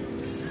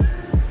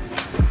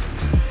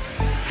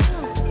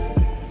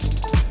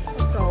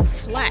 It's all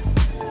flat.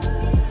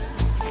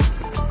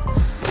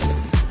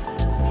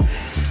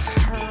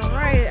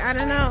 Alright, I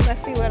don't know.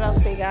 Let's see what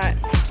else they got.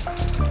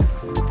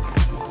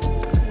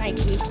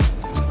 Nike.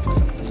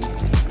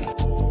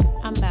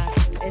 I'm back.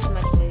 It's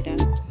much later.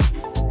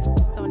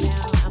 So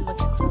now I'm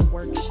looking for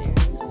work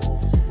shoes.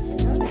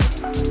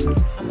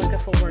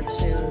 for work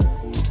shoes.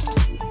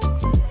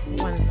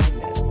 Ones like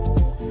this.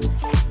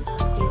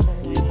 These are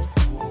nice.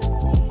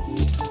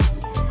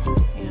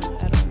 Yeah,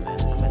 I don't know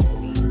how much of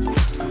these.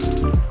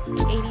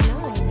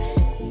 89.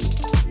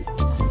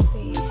 Let's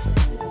see.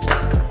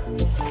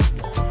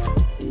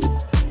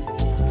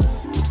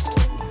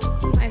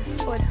 My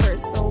foot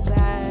hurts so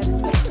bad.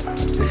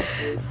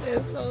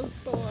 It's so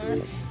sore.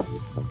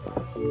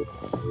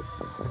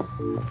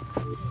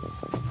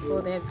 Oh,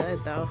 they're good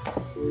though.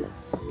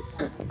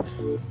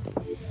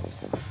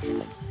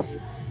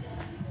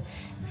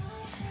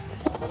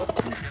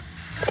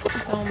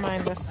 Don't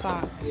mind the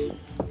sock.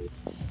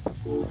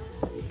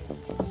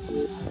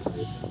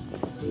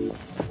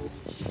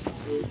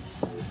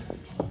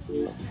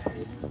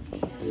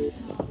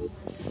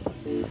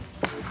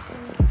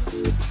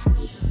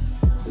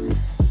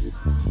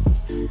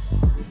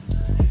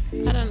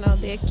 I don't know,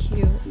 they're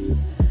cute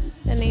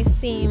and they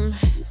seem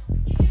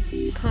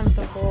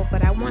comfortable,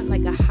 but I want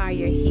like a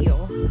higher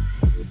heel.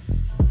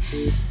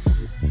 And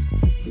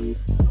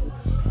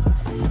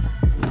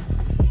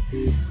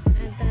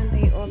then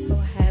they also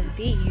have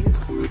these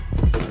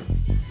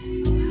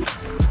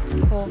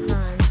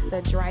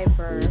the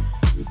driver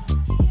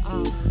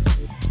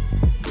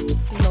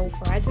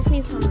loafer. I just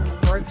need some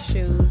work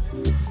shoes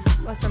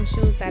or some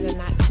shoes that are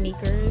not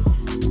sneakers.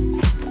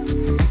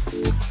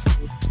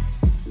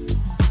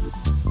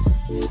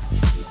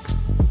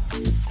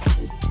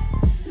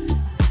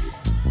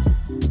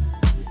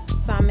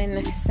 So I'm in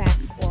the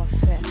Saks or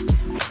Fifth.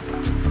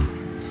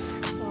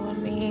 So let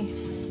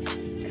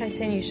me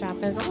continue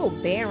shopping. There's a little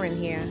bear in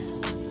here.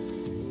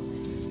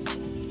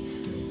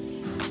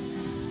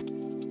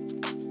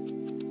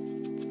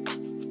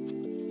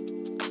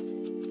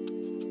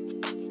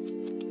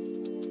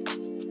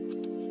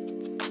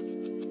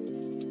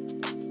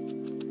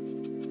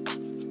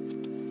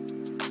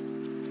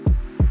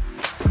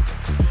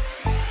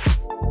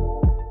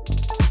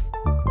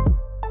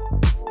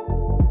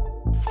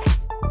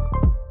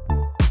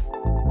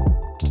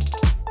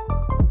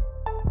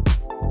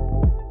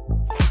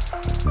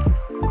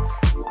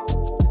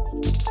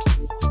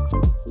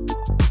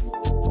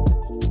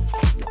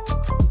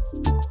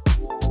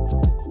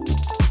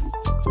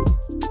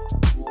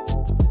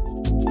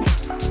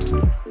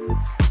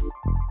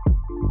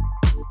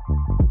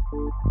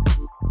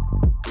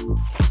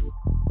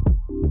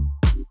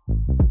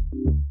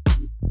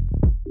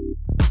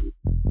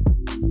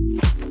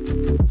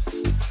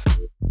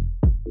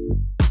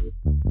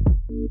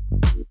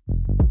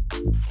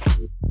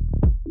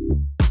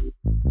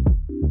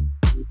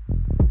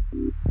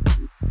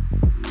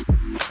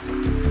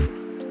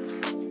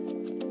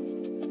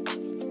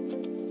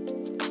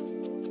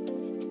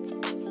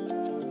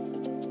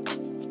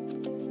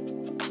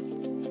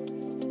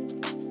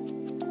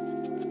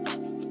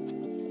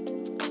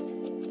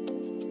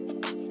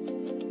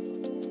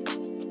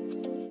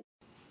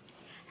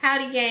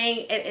 Howdy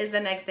gang, it is the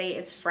next day.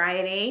 It's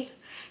Friday.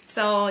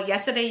 So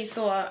yesterday you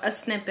saw a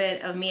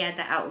snippet of me at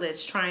the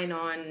outlets trying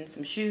on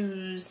some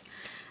shoes.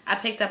 I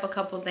picked up a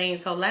couple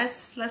things, so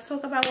let's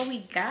talk about what we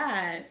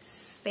got.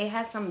 They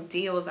had some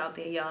deals out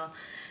there, y'all.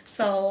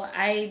 So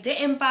I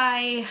didn't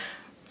buy I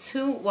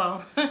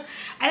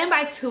didn't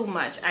buy too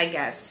much, I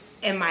guess,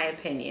 in my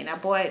opinion. I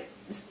bought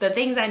the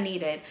things I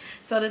needed.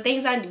 So the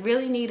things I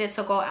really needed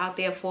to go out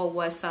there for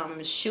was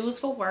some shoes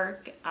for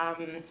work.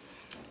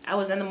 I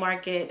was in the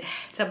market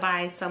to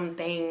buy some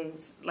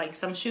things, like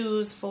some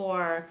shoes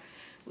for,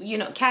 you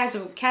know,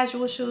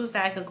 casual shoes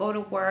that I could go to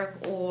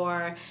work,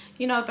 or,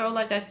 you know, throw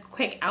like a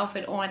quick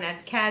outfit on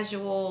that's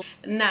casual,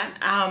 not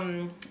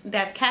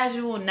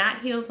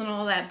heels and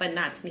all that, but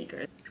not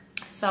sneakers.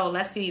 So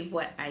let's see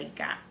what I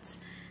got.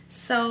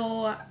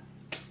 So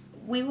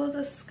we will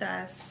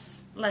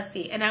discuss, let's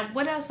see, and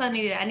what else I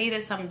needed? I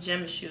needed some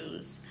gym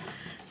shoes.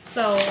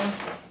 So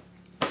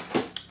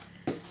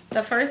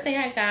the first thing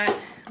I got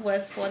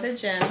was for the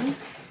gym.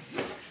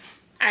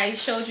 I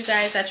showed you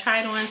guys, I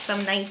tried on some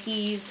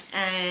Nikes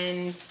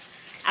and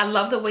I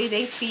love the way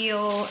they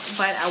feel,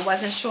 but I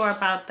wasn't sure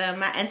about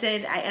them. I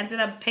ended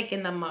up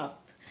picking them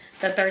up,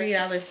 the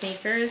 $30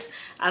 sneakers.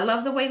 I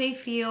love the way they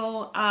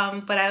feel,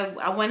 but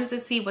I wanted to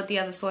see what the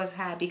other stores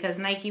had, because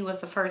Nike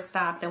was the first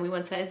stop. Then we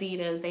went to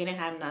Adidas, they didn't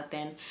have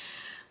nothing.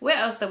 Where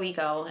else did we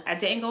go? I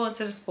didn't go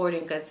into the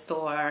sporting goods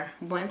store.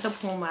 Went to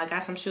Puma, I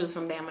got some shoes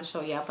from there, I'm gonna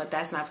show y'all, but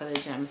that's not for the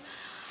gym.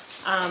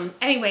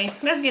 Anyway,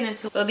 let's get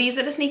into it. So these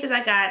are the sneakers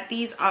I got.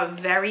 These are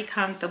very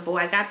comfortable.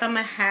 I got them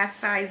a half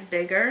size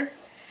bigger.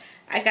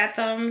 I got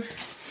them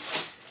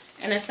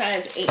in a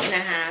size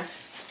 8.5.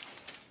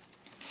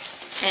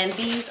 And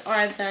these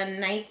are the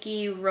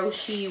Nike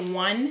Roshi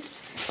 1.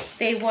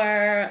 They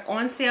were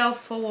on sale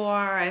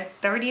for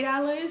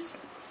 $30.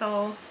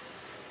 So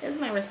here's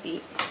my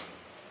receipt.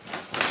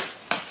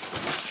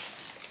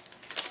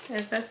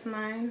 Is this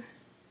mine?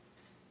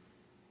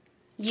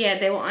 Yeah,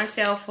 they were on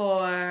sale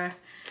for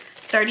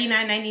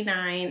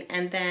 $39.99,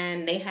 and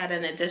then they had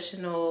an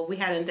additional, we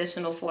had an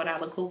additional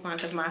 $4 coupon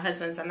because my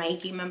husband's a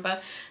Nike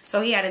member, so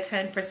he had a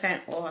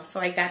 10% off, so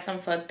I got them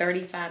for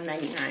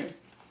 $35.99.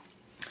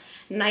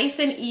 Nice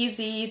and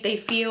easy. They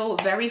feel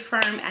very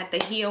firm at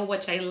the heel,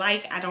 which I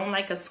like. I don't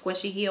like a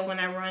squishy heel when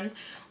I run,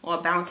 or a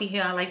bouncy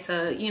heel. I like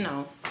to, you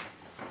know,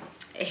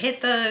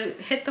 hit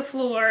the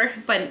floor,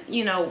 but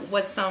you know,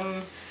 with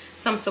some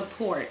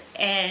support.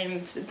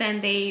 And then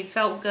they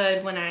felt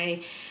good when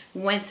I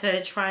went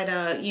to try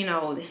to, you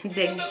know,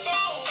 dig.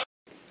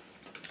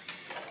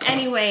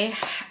 Anyway,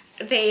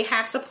 they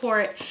have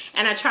support,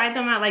 and I tried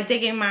them out, like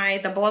digging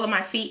the ball of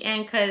my feet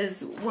in,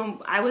 because when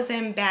I was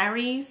in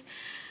Barry's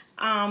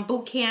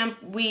boot camp,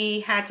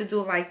 we had to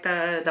do like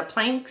the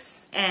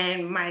planks,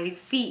 and my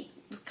feet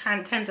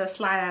kind of tend to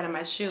slide out of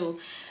my shoe.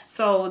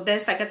 So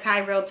this, I could tie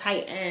real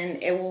tight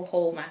and it will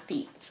hold my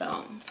feet.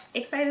 So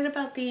excited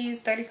about these.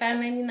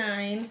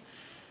 $35.99.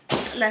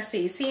 Let's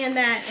see. Seeing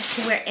that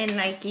we're in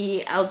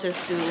Nike, I'll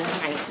just do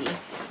Nike.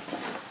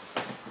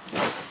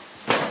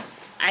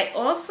 I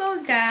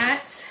also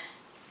got,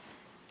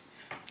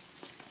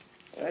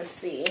 let's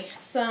see,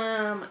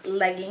 some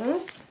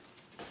leggings.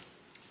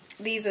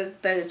 These are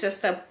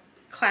just a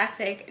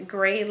classic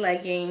gray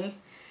legging,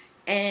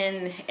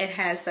 and it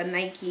has the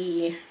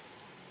Nike,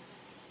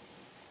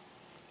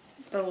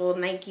 the little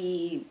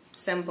Nike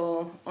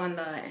symbol on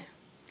the,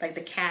 like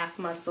the calf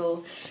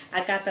muscle.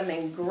 I got them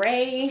in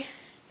gray.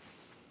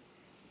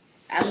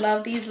 I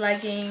love these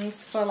leggings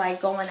for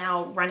like going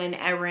out running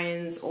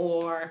errands,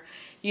 or,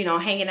 you know,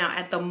 hanging out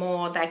at the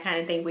mall, that kind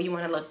of thing, where you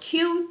want to look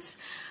cute,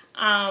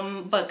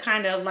 but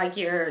kind of like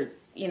you're,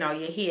 you know,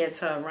 you're here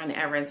to run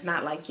errands,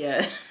 not like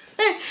you're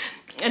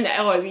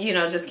or, you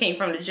know, just came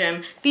from the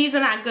gym. These are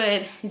not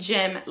good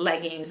gym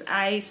leggings.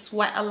 I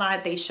sweat a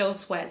lot. They show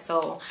sweat,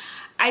 so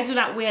I do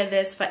not wear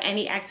this for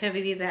any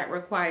activity that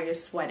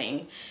requires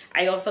sweating.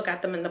 I also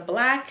got them in the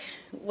black,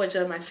 which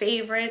are my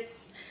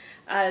favorites.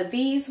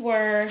 These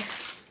were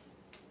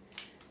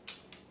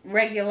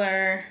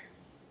regular.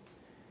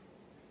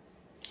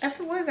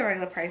 What is the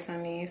regular price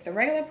on these? The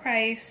regular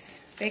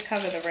price, they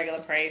cover the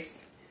regular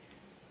price.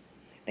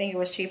 I think it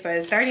was cheaper.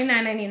 It's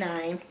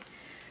 $39.99.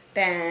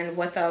 Then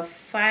with a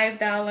 $5,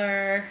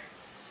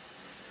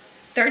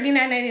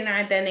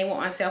 $39.99, then they were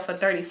on sale for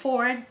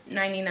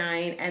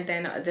 $34.99, and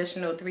then an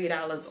additional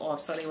 $3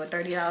 off. So they were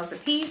 $30 a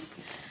piece.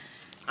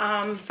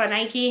 For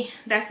Nike,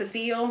 that's a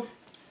deal.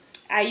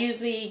 I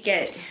usually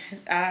get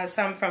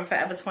some from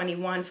Forever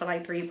 21 for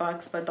like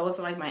 $3, but those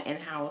are like my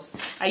in-house.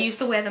 I used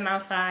to wear them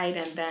outside,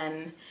 and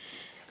then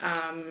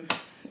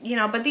you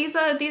know, but these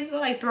are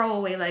like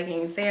throwaway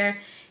leggings. They're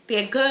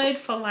good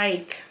for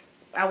like,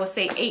 I would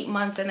say 8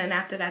 months, and then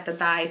after that the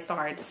dye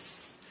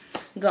starts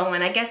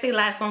going. I guess they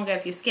last longer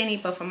if you're skinny,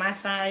 but for my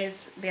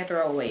size, they're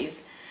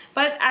throwaways.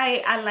 But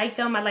I like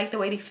them. I like the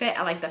way they fit.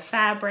 I like the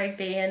fabric.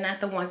 They're not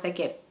the ones that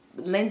get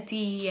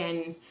linty,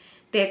 and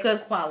they're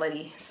good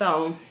quality.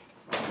 So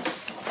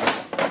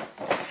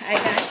I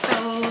got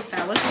those.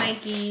 That was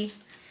Nike.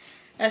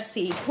 Let's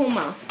see,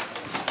 Puma.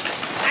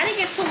 I didn't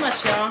get too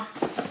much, y'all.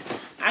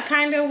 I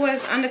kind of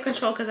was under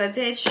control because I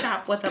did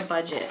shop with a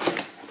budget.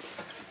 I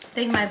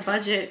think my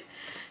budget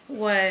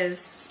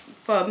was,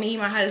 for me,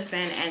 my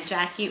husband, and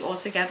Jackie all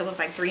together, was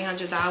like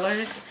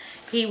 $300.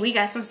 We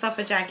got some stuff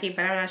for Jackie,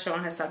 but I'm not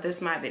showing her stuff. This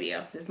is my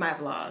video. This is my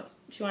vlog.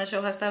 If you want to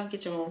show her stuff,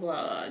 get your own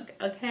vlog,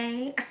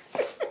 okay?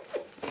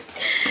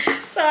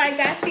 So I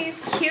got these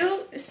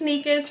cute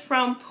sneakers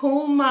from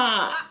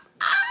Puma.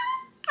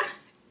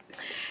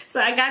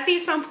 So I got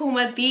these from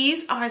Puma.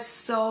 These are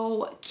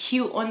so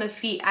cute on the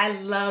feet. I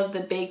love the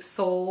big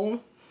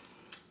sole.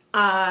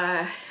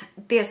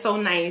 They're so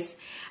nice.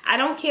 I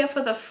don't care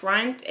for the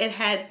front. It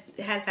has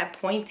that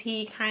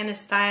pointy kind of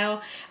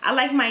style. I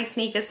like my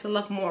sneakers to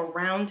look more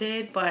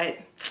rounded, but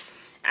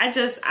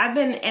I've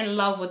been in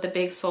love with the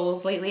big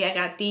soles lately. I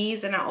got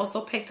these, and I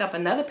also picked up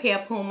another pair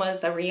of Pumas,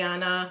 the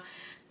Rihanna,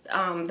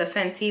 the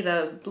Fenty,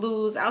 the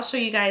blues. I'll show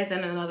you guys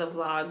in another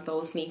vlog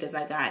those sneakers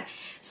I got.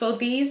 So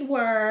these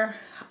were,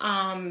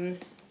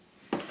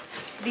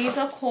 these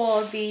are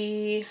called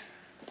the,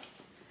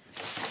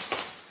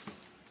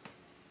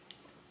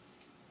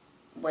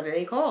 what are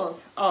they called?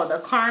 Oh, the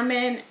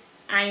Carmen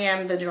I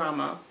Am the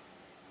Drama.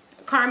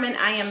 Carmen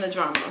I Am the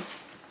Drama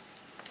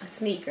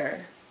sneaker.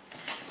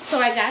 So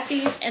I got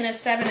these in a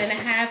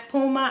 7.5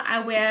 Puma.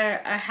 I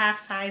wear a half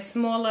size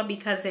smaller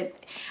because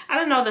I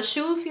don't know, the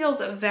shoe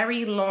feels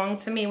very long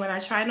to me. When I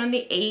tried on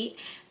the 8,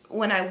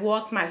 when I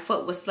walked, my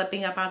foot was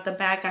slipping up out the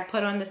back. I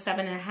put on the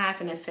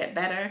 7.5 and it fit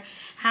better.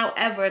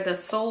 However, the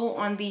sole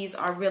on these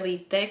are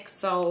really thick,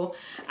 so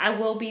I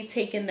will be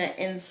taking the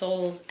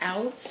insoles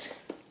out.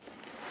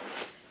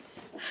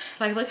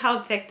 Like, look how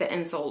thick the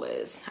insole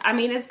is. I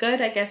mean, it's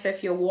good, I guess,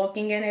 if you're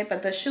walking in it,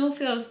 but the shoe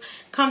feels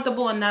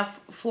comfortable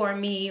enough for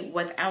me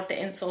without the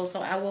insole,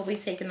 so I will be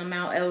taking them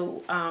out.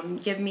 It'll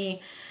give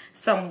me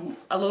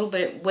a little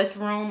bit width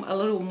room, a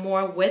little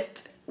more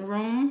width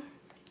room.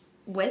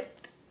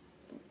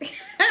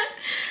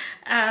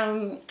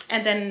 And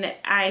then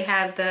I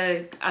have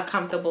a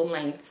comfortable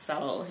length.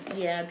 So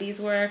yeah, these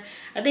were,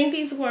 I think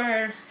these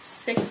were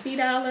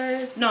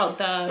 $60. No,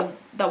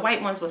 the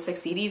white ones were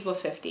 $60. These were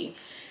 $50.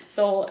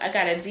 So I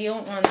got a deal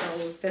on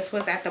those. This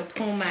was at the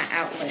Puma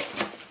outlet.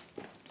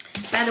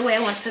 By the way, I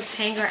went to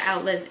Tanger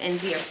Outlets in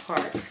Deer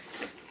Park.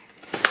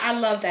 I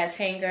love that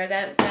Tanger.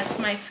 That's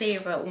my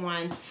favorite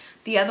one.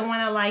 The other one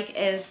I like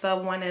is the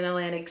one in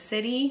Atlantic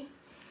City.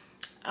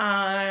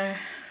 And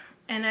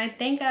I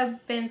think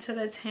I've been to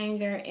the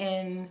Tanger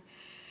in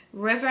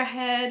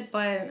Riverhead,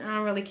 but I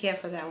don't really care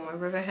for that one.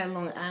 Riverhead,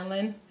 Long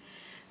Island.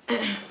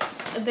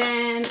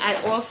 Then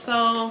I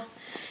also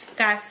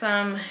got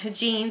some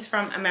jeans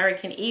from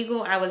American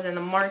Eagle. I was in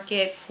the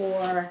market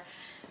for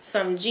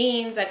some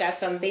jeans. I got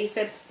some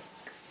basic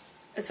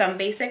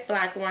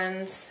black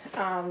ones,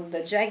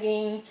 the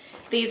jegging.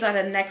 These are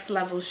the Next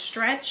Level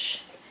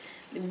Stretch.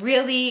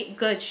 Really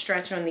good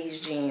stretch on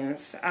these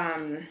jeans.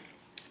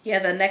 Yeah,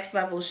 the Next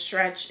Level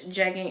Stretch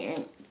jegging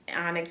in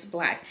Onyx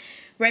Black.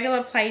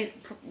 Regular price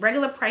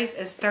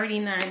is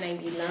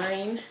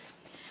 $39.99.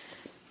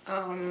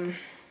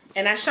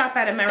 And I shop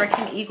at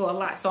American Eagle a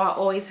lot, so I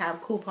always have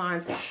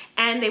coupons.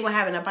 And they were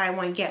having a buy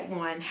one get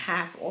one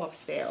half off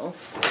sale.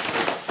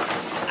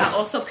 I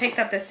also picked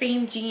up the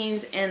same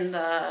jeans in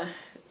the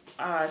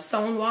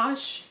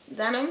Stonewash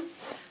denim.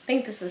 I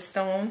think this is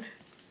stone.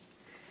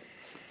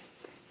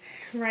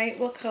 Right,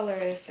 what color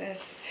is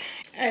this?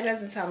 It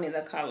doesn't tell me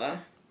the color.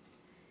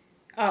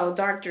 Oh,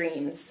 Dark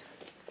Dreams.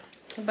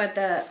 But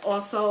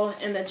also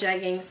in the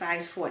jegging,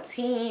 size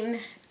 14.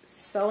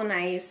 So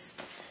nice.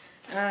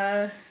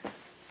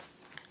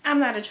 I'm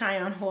not a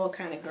try on haul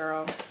kind of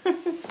girl.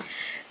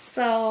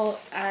 So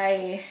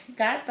I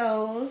got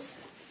those.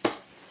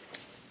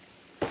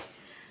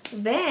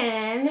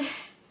 Then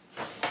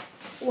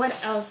what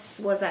else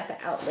was at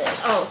the outlet?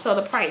 Oh, so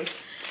the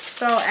price.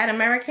 So at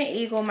American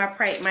Eagle,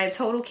 my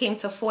total came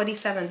to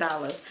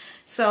 $47.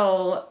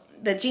 So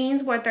the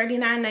jeans were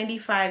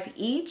 $39.95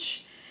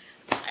 each.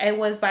 It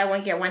was buy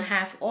one get one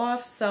half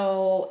off.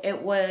 So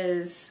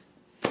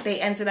they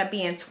ended up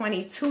being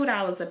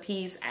 $22 a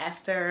piece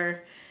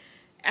after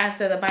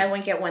the buy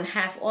one get one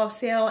half off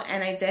sale,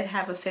 and I did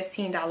have a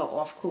 $15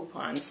 off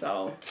coupon.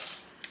 So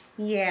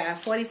yeah,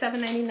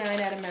 $47.99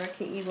 at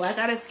American Eagle. I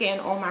gotta scan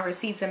all my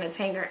receipts in the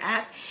Tanger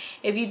app.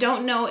 If you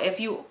don't know, if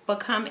you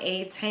become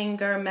a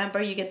Tanger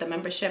member, you get the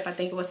membership. I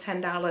think it was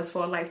 $10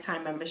 for a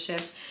lifetime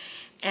membership,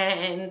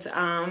 and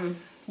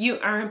you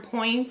earn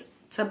points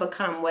to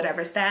become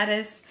whatever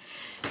status.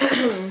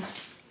 I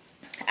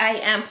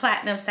am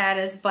platinum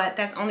status, but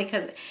that's only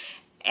because,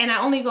 and I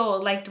only go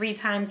like 3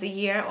 times a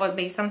year, or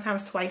maybe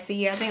sometimes twice a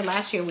year. I think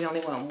last year we only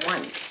went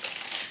once.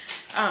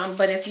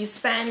 But if you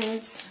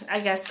spend, I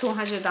guess,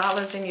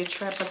 $200 in your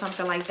trip or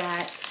something like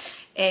that,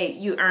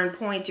 you earn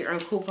points, you earn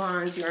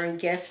coupons, you earn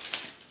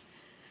gifts.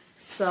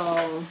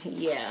 So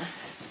yeah,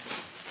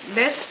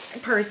 this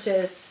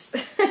purchase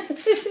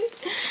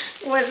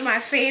was my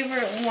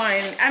favorite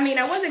one. I mean,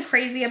 I wasn't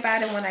crazy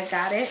about it when I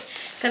got it,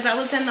 because I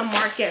was in the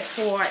market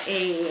for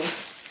a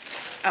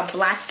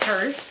black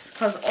purse,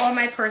 because all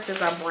my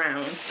purses are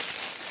brown.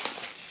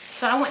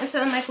 So I went into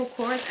the Michael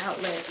Kors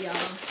outlet, y'all,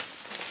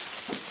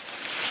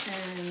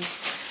 and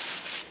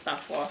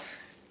stuff off.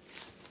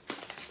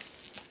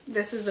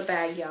 This is the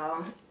bag,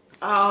 y'all.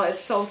 Oh, it's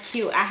so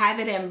cute. I have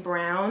it in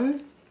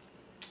brown.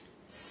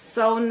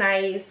 So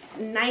nice.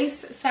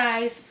 Nice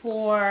size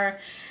for,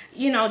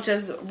 you know,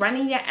 just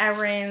running your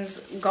errands,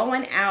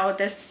 going out.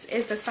 This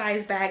is the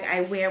size bag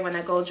I wear when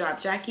I go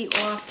drop Jackie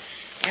off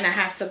and I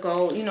have to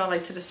go, you know,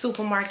 like to the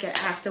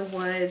supermarket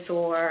afterwards,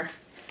 or,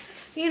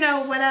 you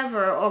know,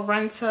 whatever, or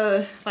run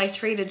to like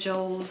Trader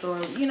Joe's, or,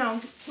 you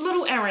know,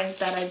 little errands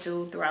that I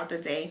do throughout the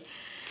day.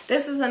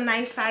 This is a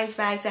nice size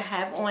bag to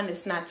have on.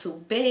 It's not too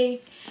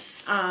big.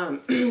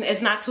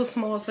 It's not too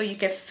small, so you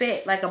can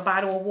fit like a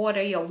bottle of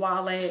water, your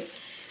wallet,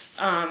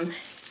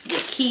 your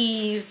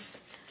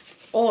keys,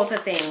 all the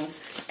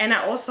things. And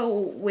I also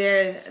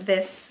wear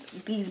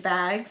these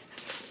bags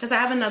because I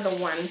have another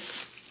one.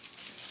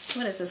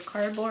 What is this,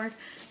 cardboard?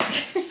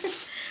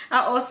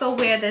 I also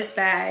wear this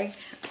bag.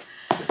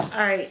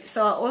 Alright,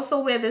 so I also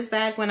wear this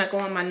bag when I go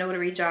on my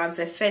notary jobs.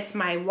 It fits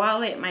my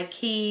wallet, my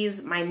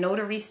keys, my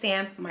notary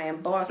stamp, my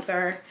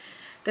embosser.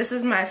 This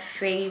is my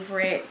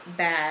favorite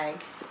bag.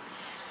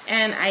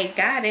 And I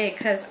got it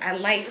because I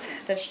liked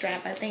the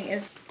strap. I think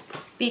it's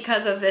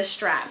because of this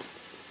strap.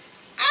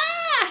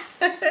 Ah!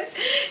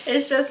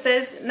 It's just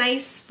this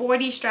nice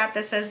sporty strap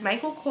that says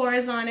Michael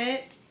Kors on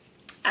it.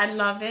 I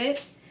love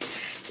it.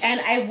 And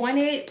I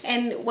wanted,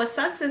 and what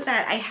sucks is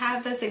that I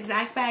have this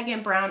exact bag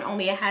in brown,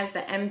 only it has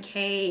the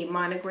MK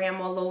monogram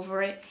all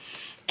over it.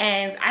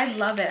 And I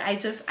love it.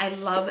 I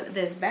love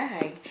this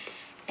bag.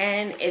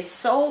 And it's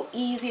so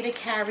easy to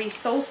carry,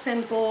 so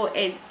simple.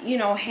 It, you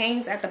know,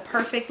 hangs at the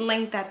perfect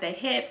length at the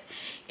hip.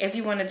 If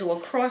you want to do a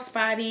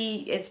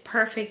crossbody, it's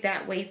perfect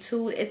that way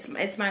too. It's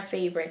my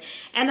favorite.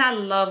 And I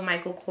love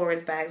Michael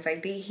Kors bags.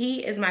 Like,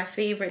 he is my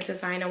favorite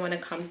designer when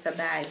it comes to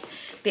bags.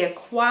 They're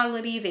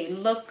quality, they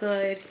look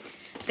good,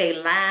 they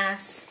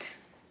last.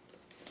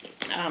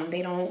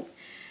 They don't,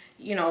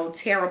 you know,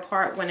 tear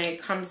apart when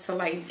it comes to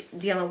like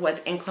dealing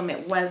with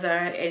inclement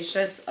weather. It's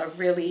just a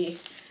really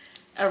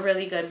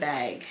good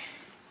bag.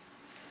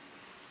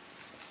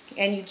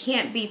 And you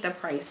can't beat the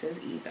prices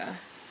either.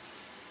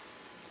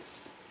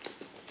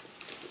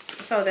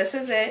 So this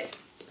is it.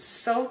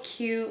 So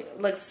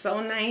cute, looks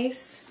so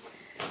nice.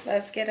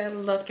 Let's get a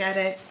look at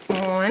it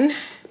on.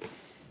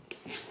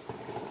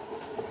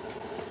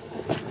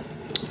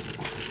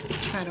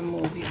 Try to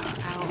move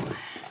y'all out.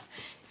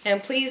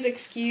 And please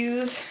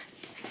excuse,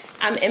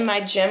 I'm in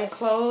my gym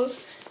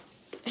clothes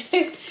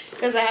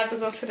because I have to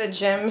go to the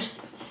gym.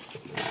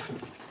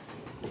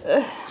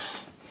 I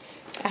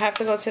have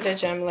to go to the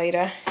gym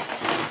later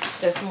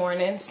this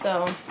morning,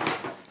 so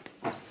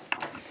I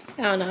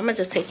don't know, I'm gonna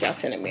just take y'all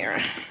to the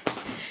mirror.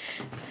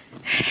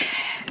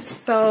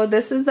 So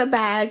this is the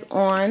bag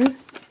on.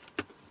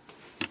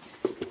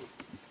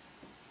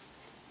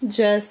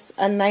 Just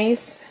a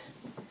nice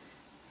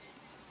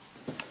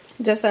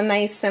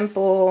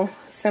simple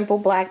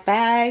black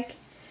bag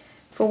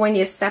for when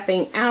you're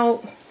stepping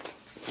out.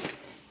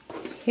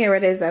 Here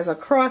it is as a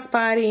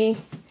crossbody.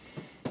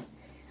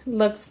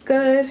 Looks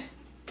good.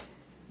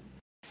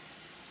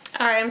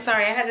 Alright, I'm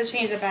sorry, I had to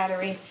change the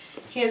battery.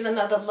 Here's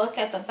another look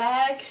at the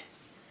bag.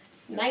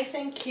 Nice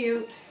and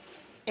cute.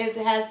 It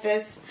has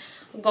this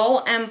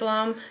gold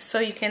emblem so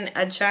you can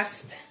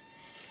adjust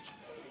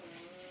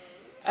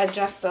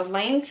the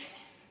length.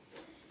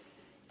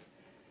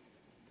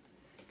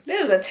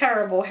 This is a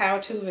terrible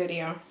how-to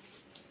video.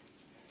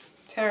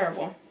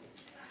 Terrible.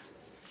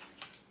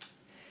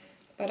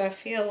 But I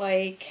feel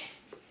like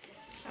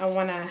I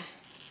want to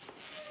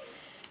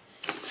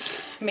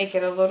make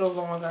it a little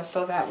longer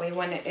so that way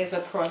when it is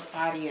a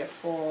crossbody it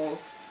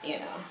falls, you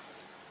know.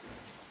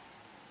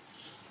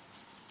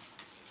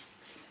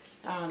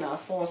 I don't know, it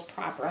falls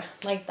proper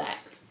like that.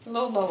 A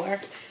little lower.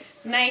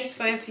 Nice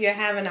for if you're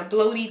having a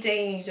bloaty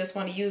day and you just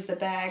want to use the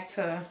bag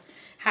to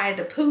hide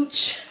the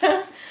pooch.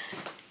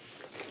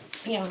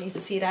 You don't need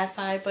to see that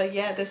side, but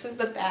yeah, this is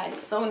the bag.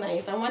 So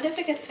nice. I wonder if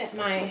it could fit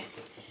my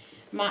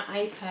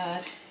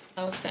iPad.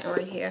 I was sitting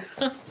right here.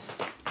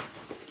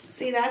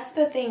 See, that's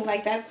the thing.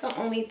 Like, that's the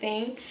only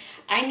thing.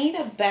 I need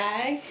a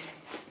bag.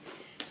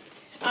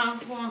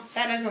 Well,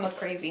 that doesn't look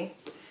crazy.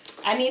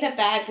 I need a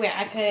bag where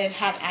I could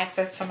have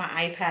access to my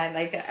iPad.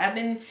 Like, I've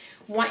been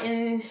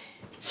wanting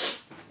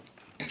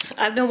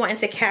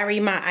to carry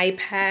my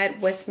iPad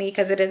with me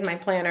because it is my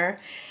planner.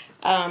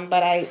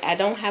 But I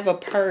don't have a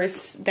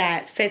purse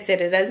that fits it.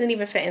 It doesn't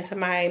even fit into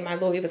my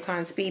Louis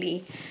Vuitton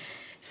Speedy.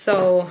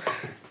 So,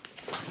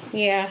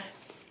 yeah.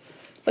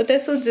 But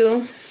this will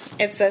do.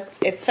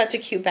 It's such a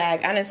cute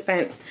bag. I done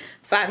spent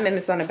 5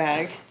 minutes on a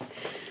bag.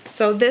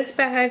 So this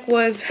bag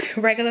was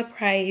regular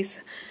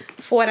price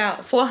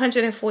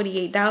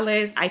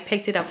 $448. I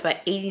picked it up for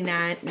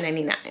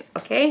 $89.99.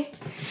 Okay.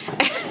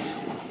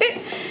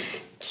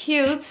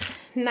 Cute,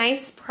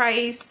 nice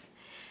price,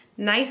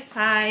 nice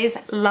size,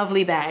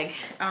 lovely bag.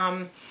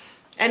 And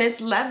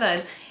it's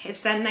leather.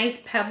 It's that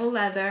nice pebble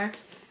leather.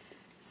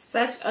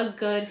 Such a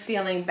good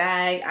feeling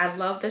bag. I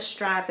love the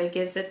strap. It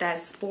gives it that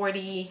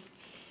sporty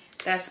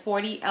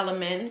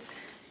element.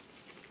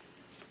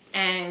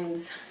 And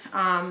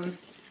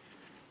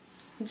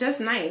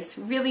just nice,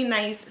 really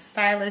nice,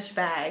 stylish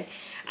bag.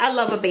 I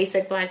love a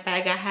basic black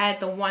bag. I had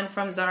the one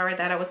from Zara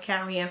that I was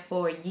carrying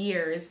for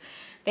years.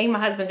 I think my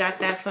husband got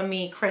that for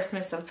me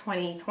Christmas of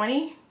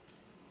 2020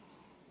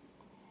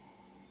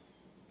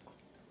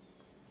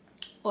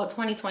 or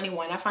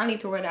 2021. I finally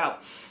threw it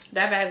out.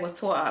 That bag was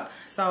tore up.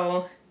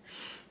 So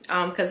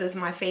because it's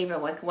my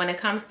favorite. Like when it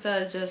comes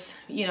to just,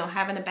 you know,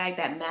 having a bag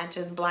that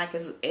matches, black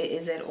is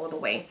it all the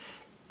way.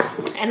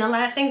 And the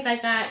last things I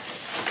got,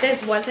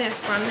 this wasn't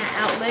from the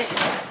outlet.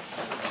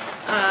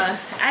 I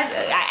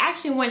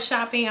actually went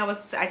shopping.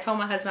 I told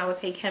my husband I would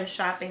take him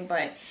shopping,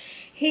 but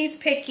he's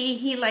picky.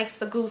 He likes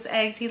the goose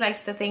eggs. He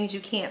likes the things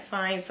you can't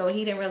find. So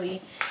he didn't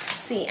really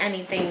see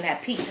anything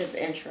that piqued his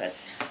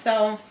interest.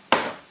 So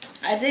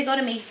I did go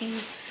to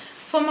Macy's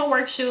for my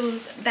work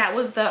shoes. That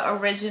was the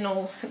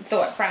original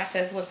thought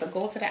process, was to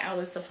go to the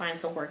outlets to find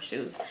some work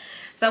shoes.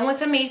 So I went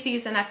to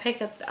Macy's and I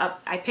picked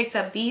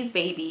up these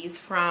babies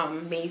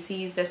from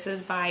Macy's. This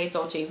is by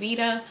Dolce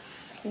Vita.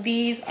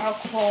 These are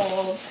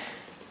called,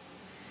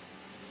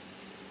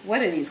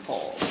 what are these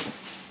called?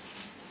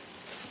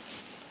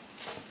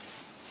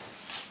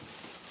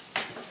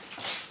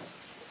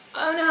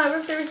 Oh no, I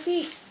ripped the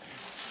receipt.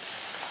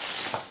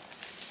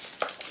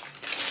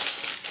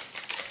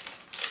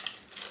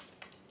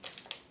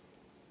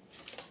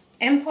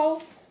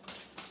 Impulse?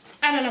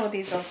 I don't know what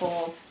these are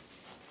called.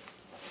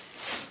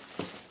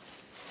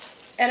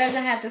 It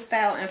doesn't have the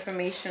style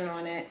information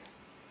on it.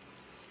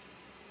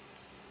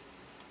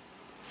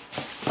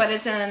 But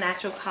it's in a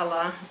natural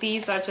color.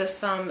 These are just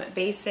some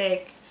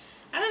basic,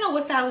 I don't know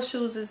what style of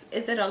shoes is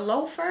it a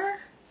loafer?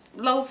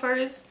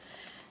 Loafers.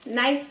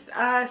 Nice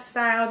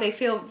style. They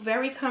feel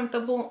very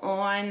comfortable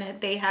on.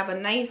 They have a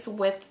nice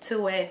width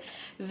to it.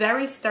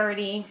 Very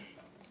sturdy.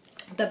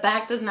 The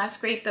back does not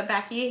scrape the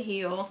back of your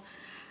heel.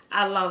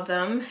 I love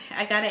them.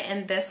 I got it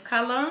in this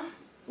color,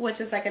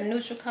 which is like a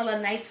neutral color,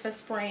 nice for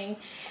spring.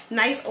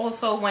 Nice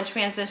also when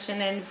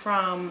transitioning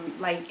from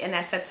like in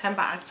that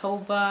September,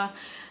 October,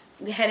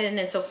 heading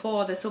into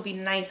fall. This will be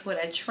nice with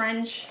a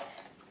trench.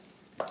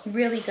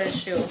 Really good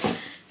shoe.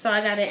 So I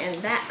got it in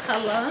that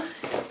color.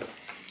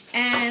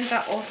 And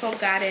I also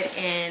got it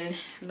in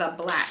the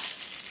black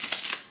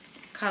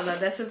color.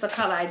 This is the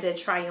color I did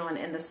try on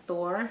in the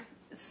store.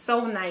 It's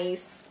so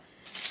nice.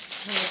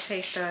 Let me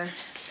take the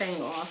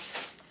thing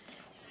off.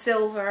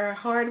 Silver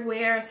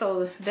hardware.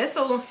 So this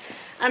will,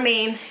 I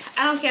mean,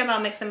 I don't care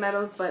about mixing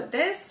metals, but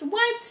this,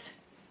 what?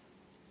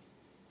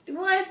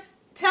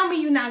 Tell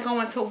me you're not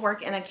going to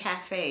work in a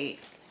cafe,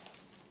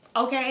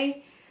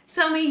 okay?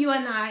 Tell me you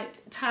are not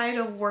tired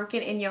of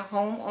working in your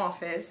home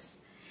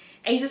office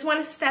and you just want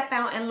to step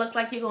out and look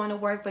like you're going to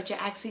work, but you're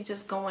actually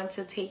just going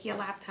to take your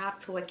laptop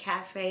to a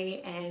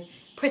cafe and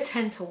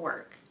pretend to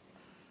work.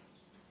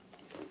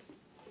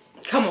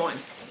 Come on.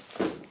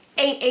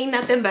 Ain't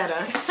nothing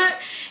better.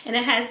 And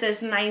it has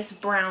this nice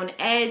brown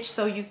edge,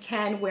 so you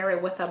can wear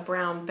it with a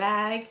brown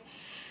bag.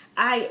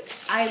 I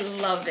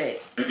love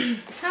it.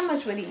 How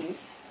much were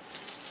these?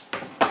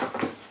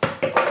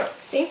 I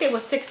think they were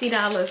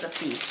 $60 a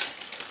piece.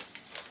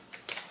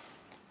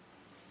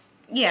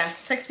 Yeah,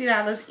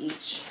 $60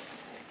 each.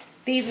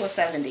 These were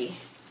 $70.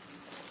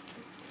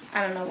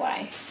 I don't know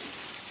why.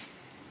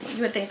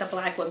 You would think the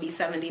black would be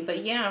 $70,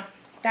 but yeah,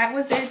 that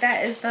was it.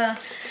 That is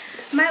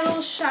my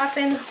little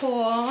shopping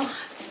haul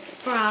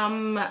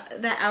from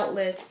the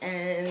outlets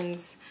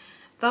and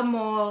the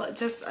mall.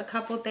 Just a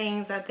couple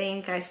things. I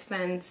think I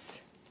spent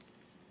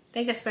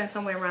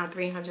somewhere around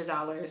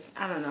 $300.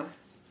 I don't know.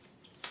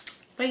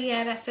 But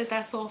yeah, that's it.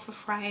 That's all for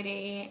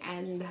Friday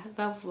and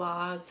the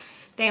vlog.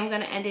 Then I'm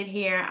going to end it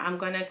here. I'm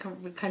going to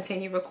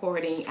continue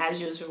recording as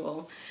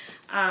usual.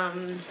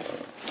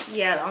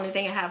 Yeah, the only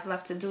thing I have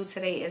left to do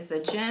today is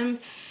the gym.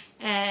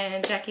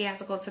 And Jackie has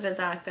to go to the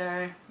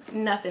doctor.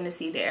 Nothing to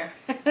see there.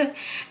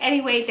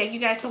 Anyway, thank you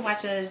guys for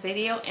watching this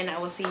video. And I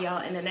will see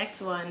y'all in the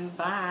next one.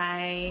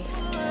 Bye.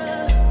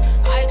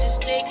 I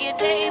just take it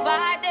day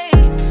by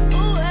day.